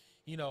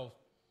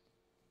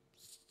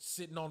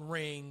 sitting on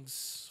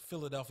rings,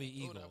 Philadelphia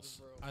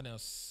Eagles. I know,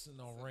 sitting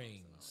on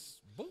rings.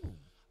 Boom.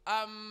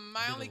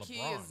 My only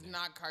key is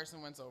not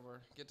Carson Wentz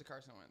over. Get to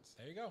Carson Wentz.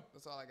 There you go.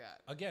 That's all I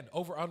got. Again,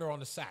 over/under on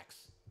the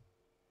sacks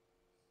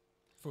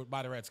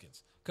by the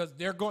Redskins, because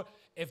they're going.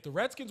 If the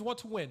Redskins want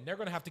to win, they're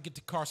going to have to get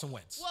to Carson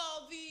Wentz.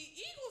 Well, the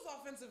Eagles'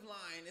 offensive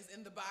line is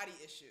in the body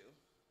issue.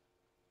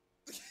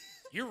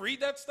 You read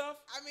that stuff?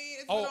 I mean,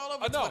 it's been all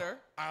over Twitter.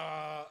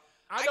 I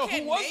know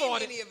who was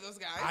on it. Any of those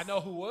guys. I know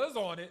who was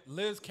on it.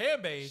 Liz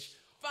Cambage.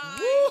 Fine.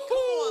 Woo-hoo! Come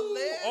on,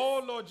 Liz.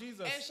 Oh, Lord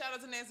Jesus. And shout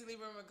out to Nancy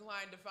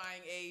Lieber-McCline,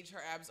 defying age.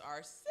 Her abs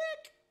are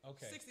sick.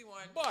 Okay.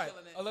 61. But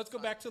killing it. let's go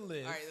back to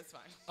Liz. All right, that's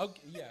fine.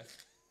 Okay, yes.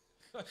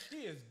 She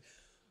is.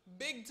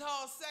 Big,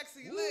 tall,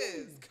 sexy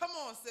Liz. Come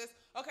on, sis.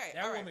 Okay,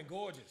 that all right. woman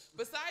gorgeous.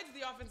 Besides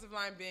the offensive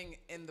line being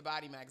in the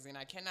Body magazine,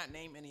 I cannot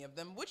name any of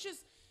them, which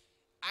is,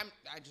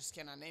 I just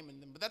cannot name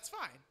them, but that's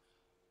fine.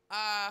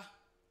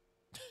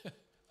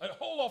 A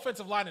whole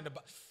offensive line in the.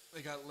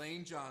 They got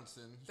Lane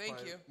Johnson.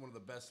 Thank you. One of the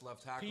best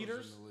left tackles in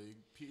the league.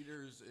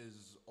 Peters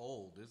is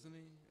old, isn't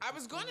he? I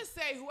was going to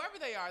say, whoever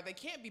they are, they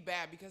can't be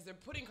bad because they're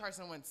putting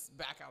Carson Wentz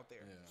back out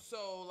there. Yeah. So,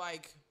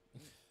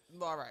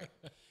 all right.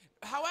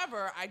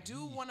 However, I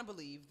do want to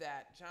believe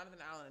that Jonathan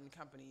Allen and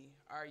company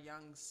are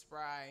young,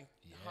 spry,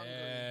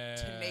 hungry,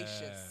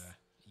 tenacious.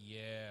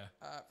 Yeah.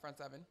 Front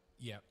seven.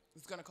 Yeah.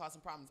 It's going to cause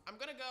some problems. I'm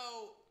going to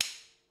go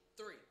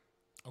 3.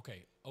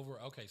 Okay. Over.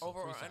 Okay. So over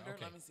or under?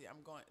 Okay. Let me see.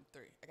 I'm going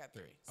 3. I got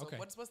 3. So okay.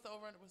 What's the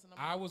over under? What's the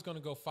number? I was going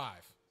to go 5.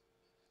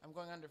 I'm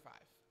going under 5.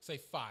 Say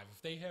 5.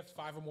 If they have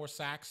 5 or more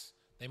sacks,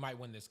 they might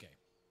win this game.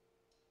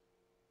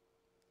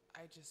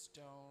 I just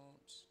don't.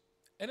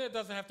 And it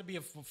doesn't have to be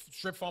a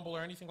strip fumble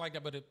or anything like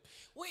that, but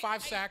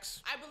 5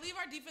 sacks. I believe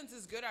our defense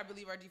is good. I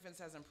believe our defense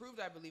has improved.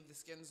 I believe the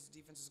Skins'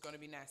 defense is going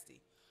to be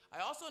nasty. I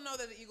also know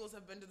that the Eagles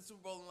have been to the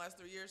Super Bowl in the last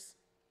 3 years.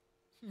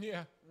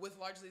 Yeah. With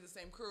largely the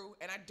same crew,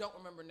 and I don't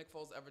remember Nick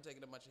Foles ever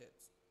taking a bunch of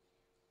hits.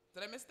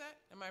 Did I miss that?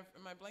 Am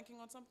I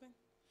blanking on something?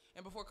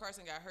 And before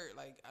Carson got hurt,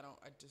 I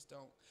just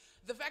don't.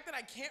 The fact that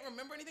I can't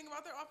remember anything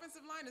about their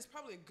offensive line is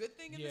probably a good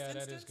thing in this instance.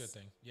 Yeah, that is a good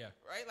thing. Yeah.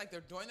 Right? Like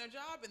they're doing their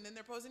job and then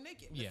they're posing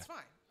naked. Yeah. It's fine.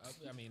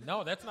 I mean,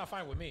 no, that's not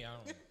fine with me.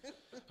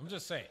 I'm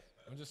just saying.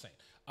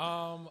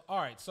 All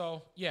right.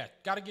 So yeah,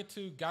 gotta get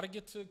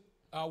to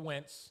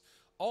Wentz.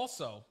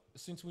 Also,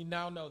 since we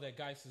now know that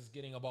Geis is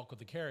getting a bulk of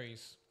the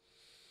carries.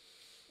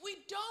 We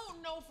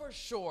don't know for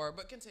sure,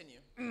 but continue.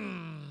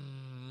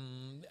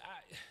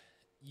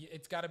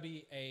 it's got to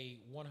be a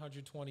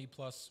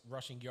 120-plus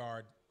rushing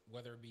yard,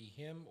 whether it be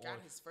him or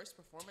his first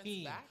performance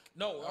team. back?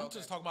 No, I'm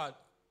just talking about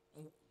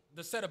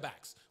the set of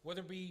backs,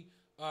 whether it be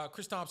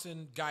Chris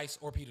Thompson, Geis,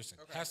 or Peterson.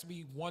 Okay. Has to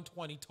be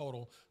 120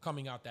 total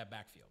coming out that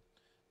backfield.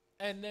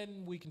 And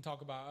then we can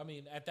talk about, I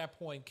mean, at that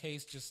point,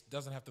 Case just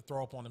doesn't have to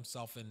throw up on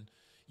himself, and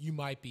you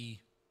might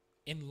be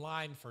in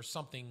line for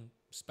something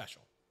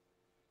special.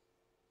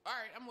 All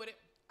right, I'm with it.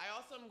 I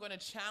also am going to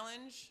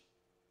challenge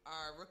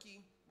our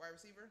rookie wide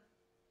receiver.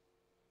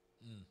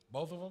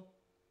 Both of them?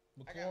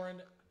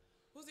 McLaurin.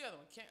 Who's the other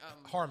one?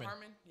 Harmon.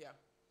 Yeah.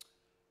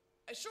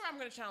 Sure, I'm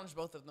going to challenge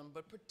both of them,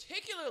 but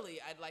particularly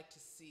I'd like to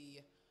see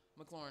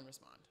McLaurin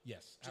respond.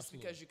 Yes, Just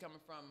absolutely. because you're coming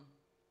from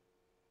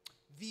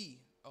the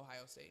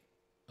Ohio State.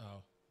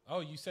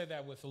 Oh, you said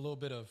that with a little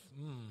bit of,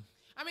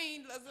 I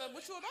mean,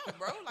 what you about,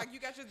 bro? Like, you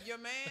got your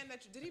man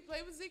did he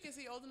play with Zeke? Is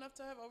he old enough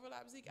to have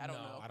overlap Zeke? I don't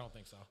know. No, I don't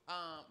think so.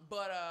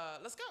 But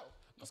let's go.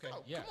 Let's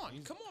go. Yeah,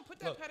 Come on, put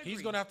that pedigree.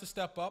 He's going to have to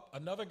step up.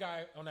 Another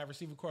guy on that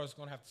receiving corps is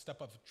going to have to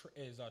step up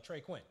is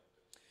Trey Quinn.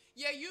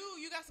 Yeah,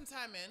 you got some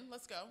time in.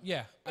 Let's go.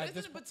 Yeah. But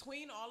isn't it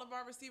between all of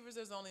our receivers,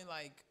 there's only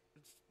like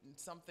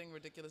something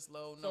ridiculous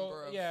low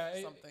number of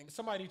something?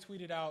 Somebody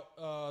tweeted out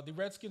the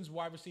Redskins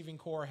wide receiving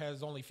corps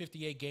has only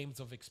 58 games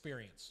of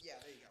experience. Yeah,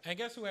 there you go. And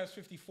guess who has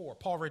 54?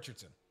 Paul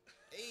Richardson.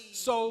 Hey.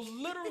 So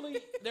literally,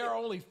 there are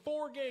only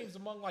 4 games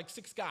among like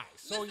 6 guys.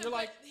 So Listen, you're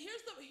like,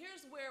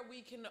 here's where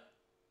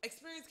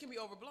experience can be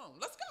overblown.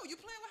 Let's go. You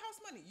playing with house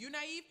money. You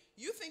naive.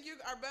 You think you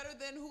are better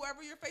than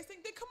whoever you're facing.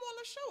 Then come on,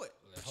 let's show it.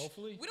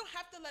 Hopefully. We don't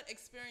have to let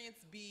experience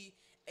be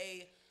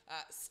a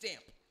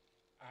stamp.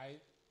 I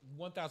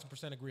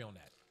 1,000% agree on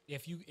that.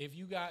 If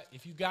you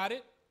got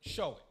it,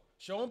 show it.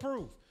 Show and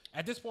prove.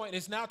 At this point,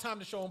 it's now time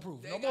to show and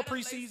prove. No more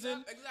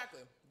preseason.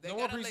 Exactly. They No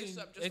more got to lace preseason.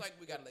 up just like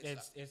we got to lace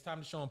up. It's time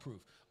to show and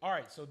prove. All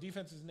right, so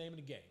defense is the name of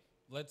the game.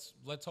 Let's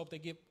hope they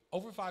get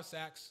over 5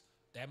 sacks.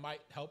 That might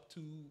help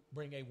to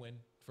bring a win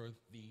for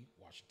the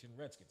Washington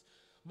Redskins.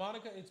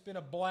 Monica, it's been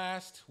a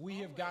blast. We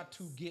have got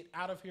to get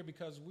out of here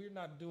because we're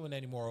not doing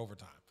any more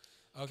overtime.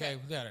 Okay?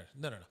 No.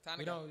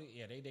 We don't.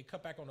 Yeah, they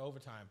cut back on the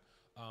overtime.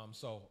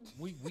 So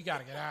we got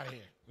to get out of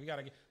here. We got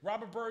to get.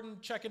 Robert Burton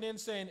checking in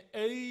saying,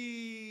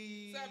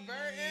 "Hey, What's up,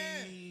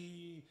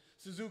 Burton?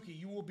 Suzuki,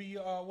 you will be.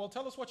 Well,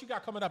 tell us what you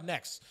got coming up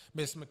next,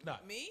 Miss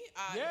Mcnutt." Me?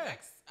 Yeah.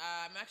 Next,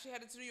 I'm actually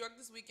headed to New York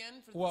this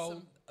weekend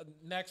for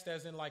next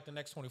as in like the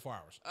next 24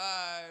 hours.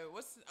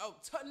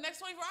 Next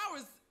 24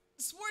 hours.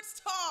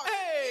 Sports Talk.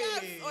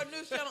 Hey! Yes, on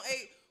News Channel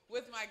 8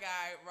 with my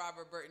guy,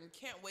 Robert Burton.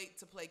 Can't wait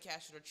to play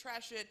Cash It or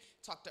Trash It.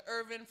 Talk to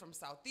Irvin from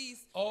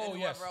Southeast. Oh, and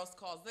yes. whoever else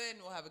calls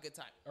in, we'll have a good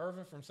time.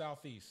 Irvin from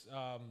Southeast.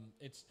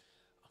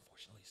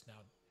 Unfortunately, it's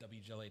now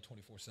WJLA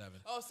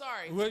 24/7. Oh,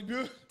 sorry.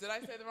 Did I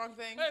say the wrong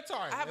thing? It's all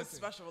right. I have a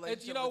special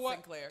relationship with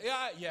Sinclair.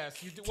 Yeah,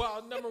 yes, you do.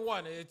 Well, number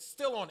one, it's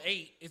still on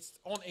 8. It's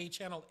on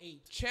Channel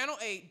 8. Channel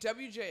 8,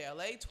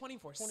 WJLA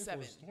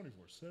 24/7.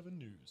 24/7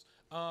 news.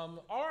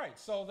 All right,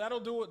 so that'll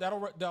do it.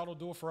 That'll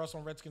do it for us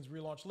on Redskins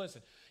Relaunch.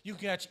 Listen, you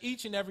can catch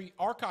each and every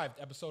archived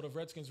episode of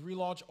Redskins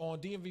Relaunch on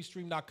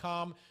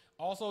DMVSTREAM.com.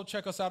 Also,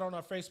 check us out on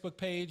our Facebook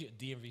page,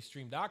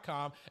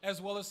 DMVSTREAM.com,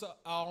 as well as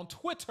on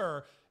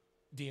Twitter,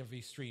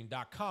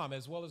 DMVSTREAM.com,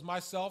 as well as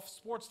myself,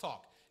 Sports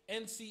Talk,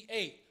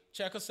 NC8.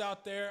 Check us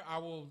out there.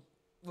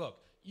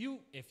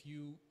 If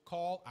you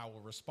call, I will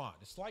respond.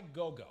 It's like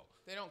go-go.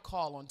 They don't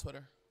call on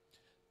Twitter.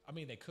 I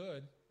mean, they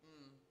could.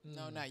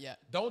 No, not yet.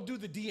 Don't do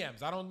the DMs.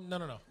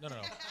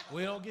 No.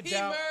 We don't get He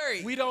down.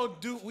 married. We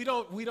don't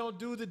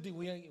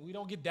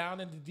get down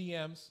in the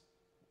DMs.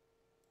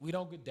 We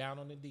don't get down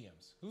on the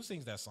DMs. Who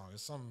sings that song?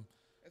 It's some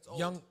It's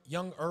old.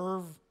 young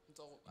Irv. It's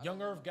old. Young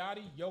Irv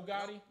Gotti, Yo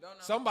Gotti. No.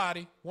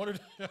 Somebody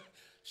wanted to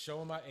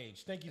show my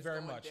age. Thank you very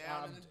going much.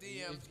 down in the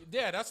DMs.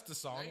 Yeah, that's the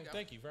song. There you go.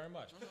 Thank you very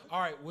much. All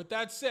right, with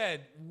that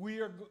said,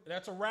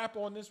 that's a wrap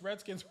on this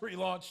Redskins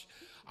relaunch.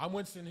 I'm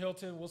Winston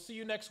Hylton. We'll see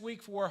you next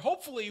week for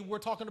hopefully we're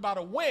talking about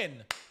a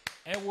win,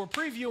 and we're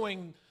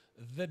previewing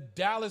the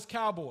Dallas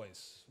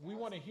Cowboys. We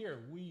want to hear,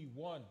 we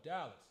won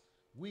Dallas.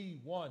 We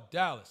won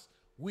Dallas.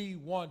 We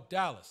won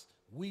Dallas.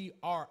 We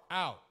are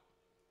out.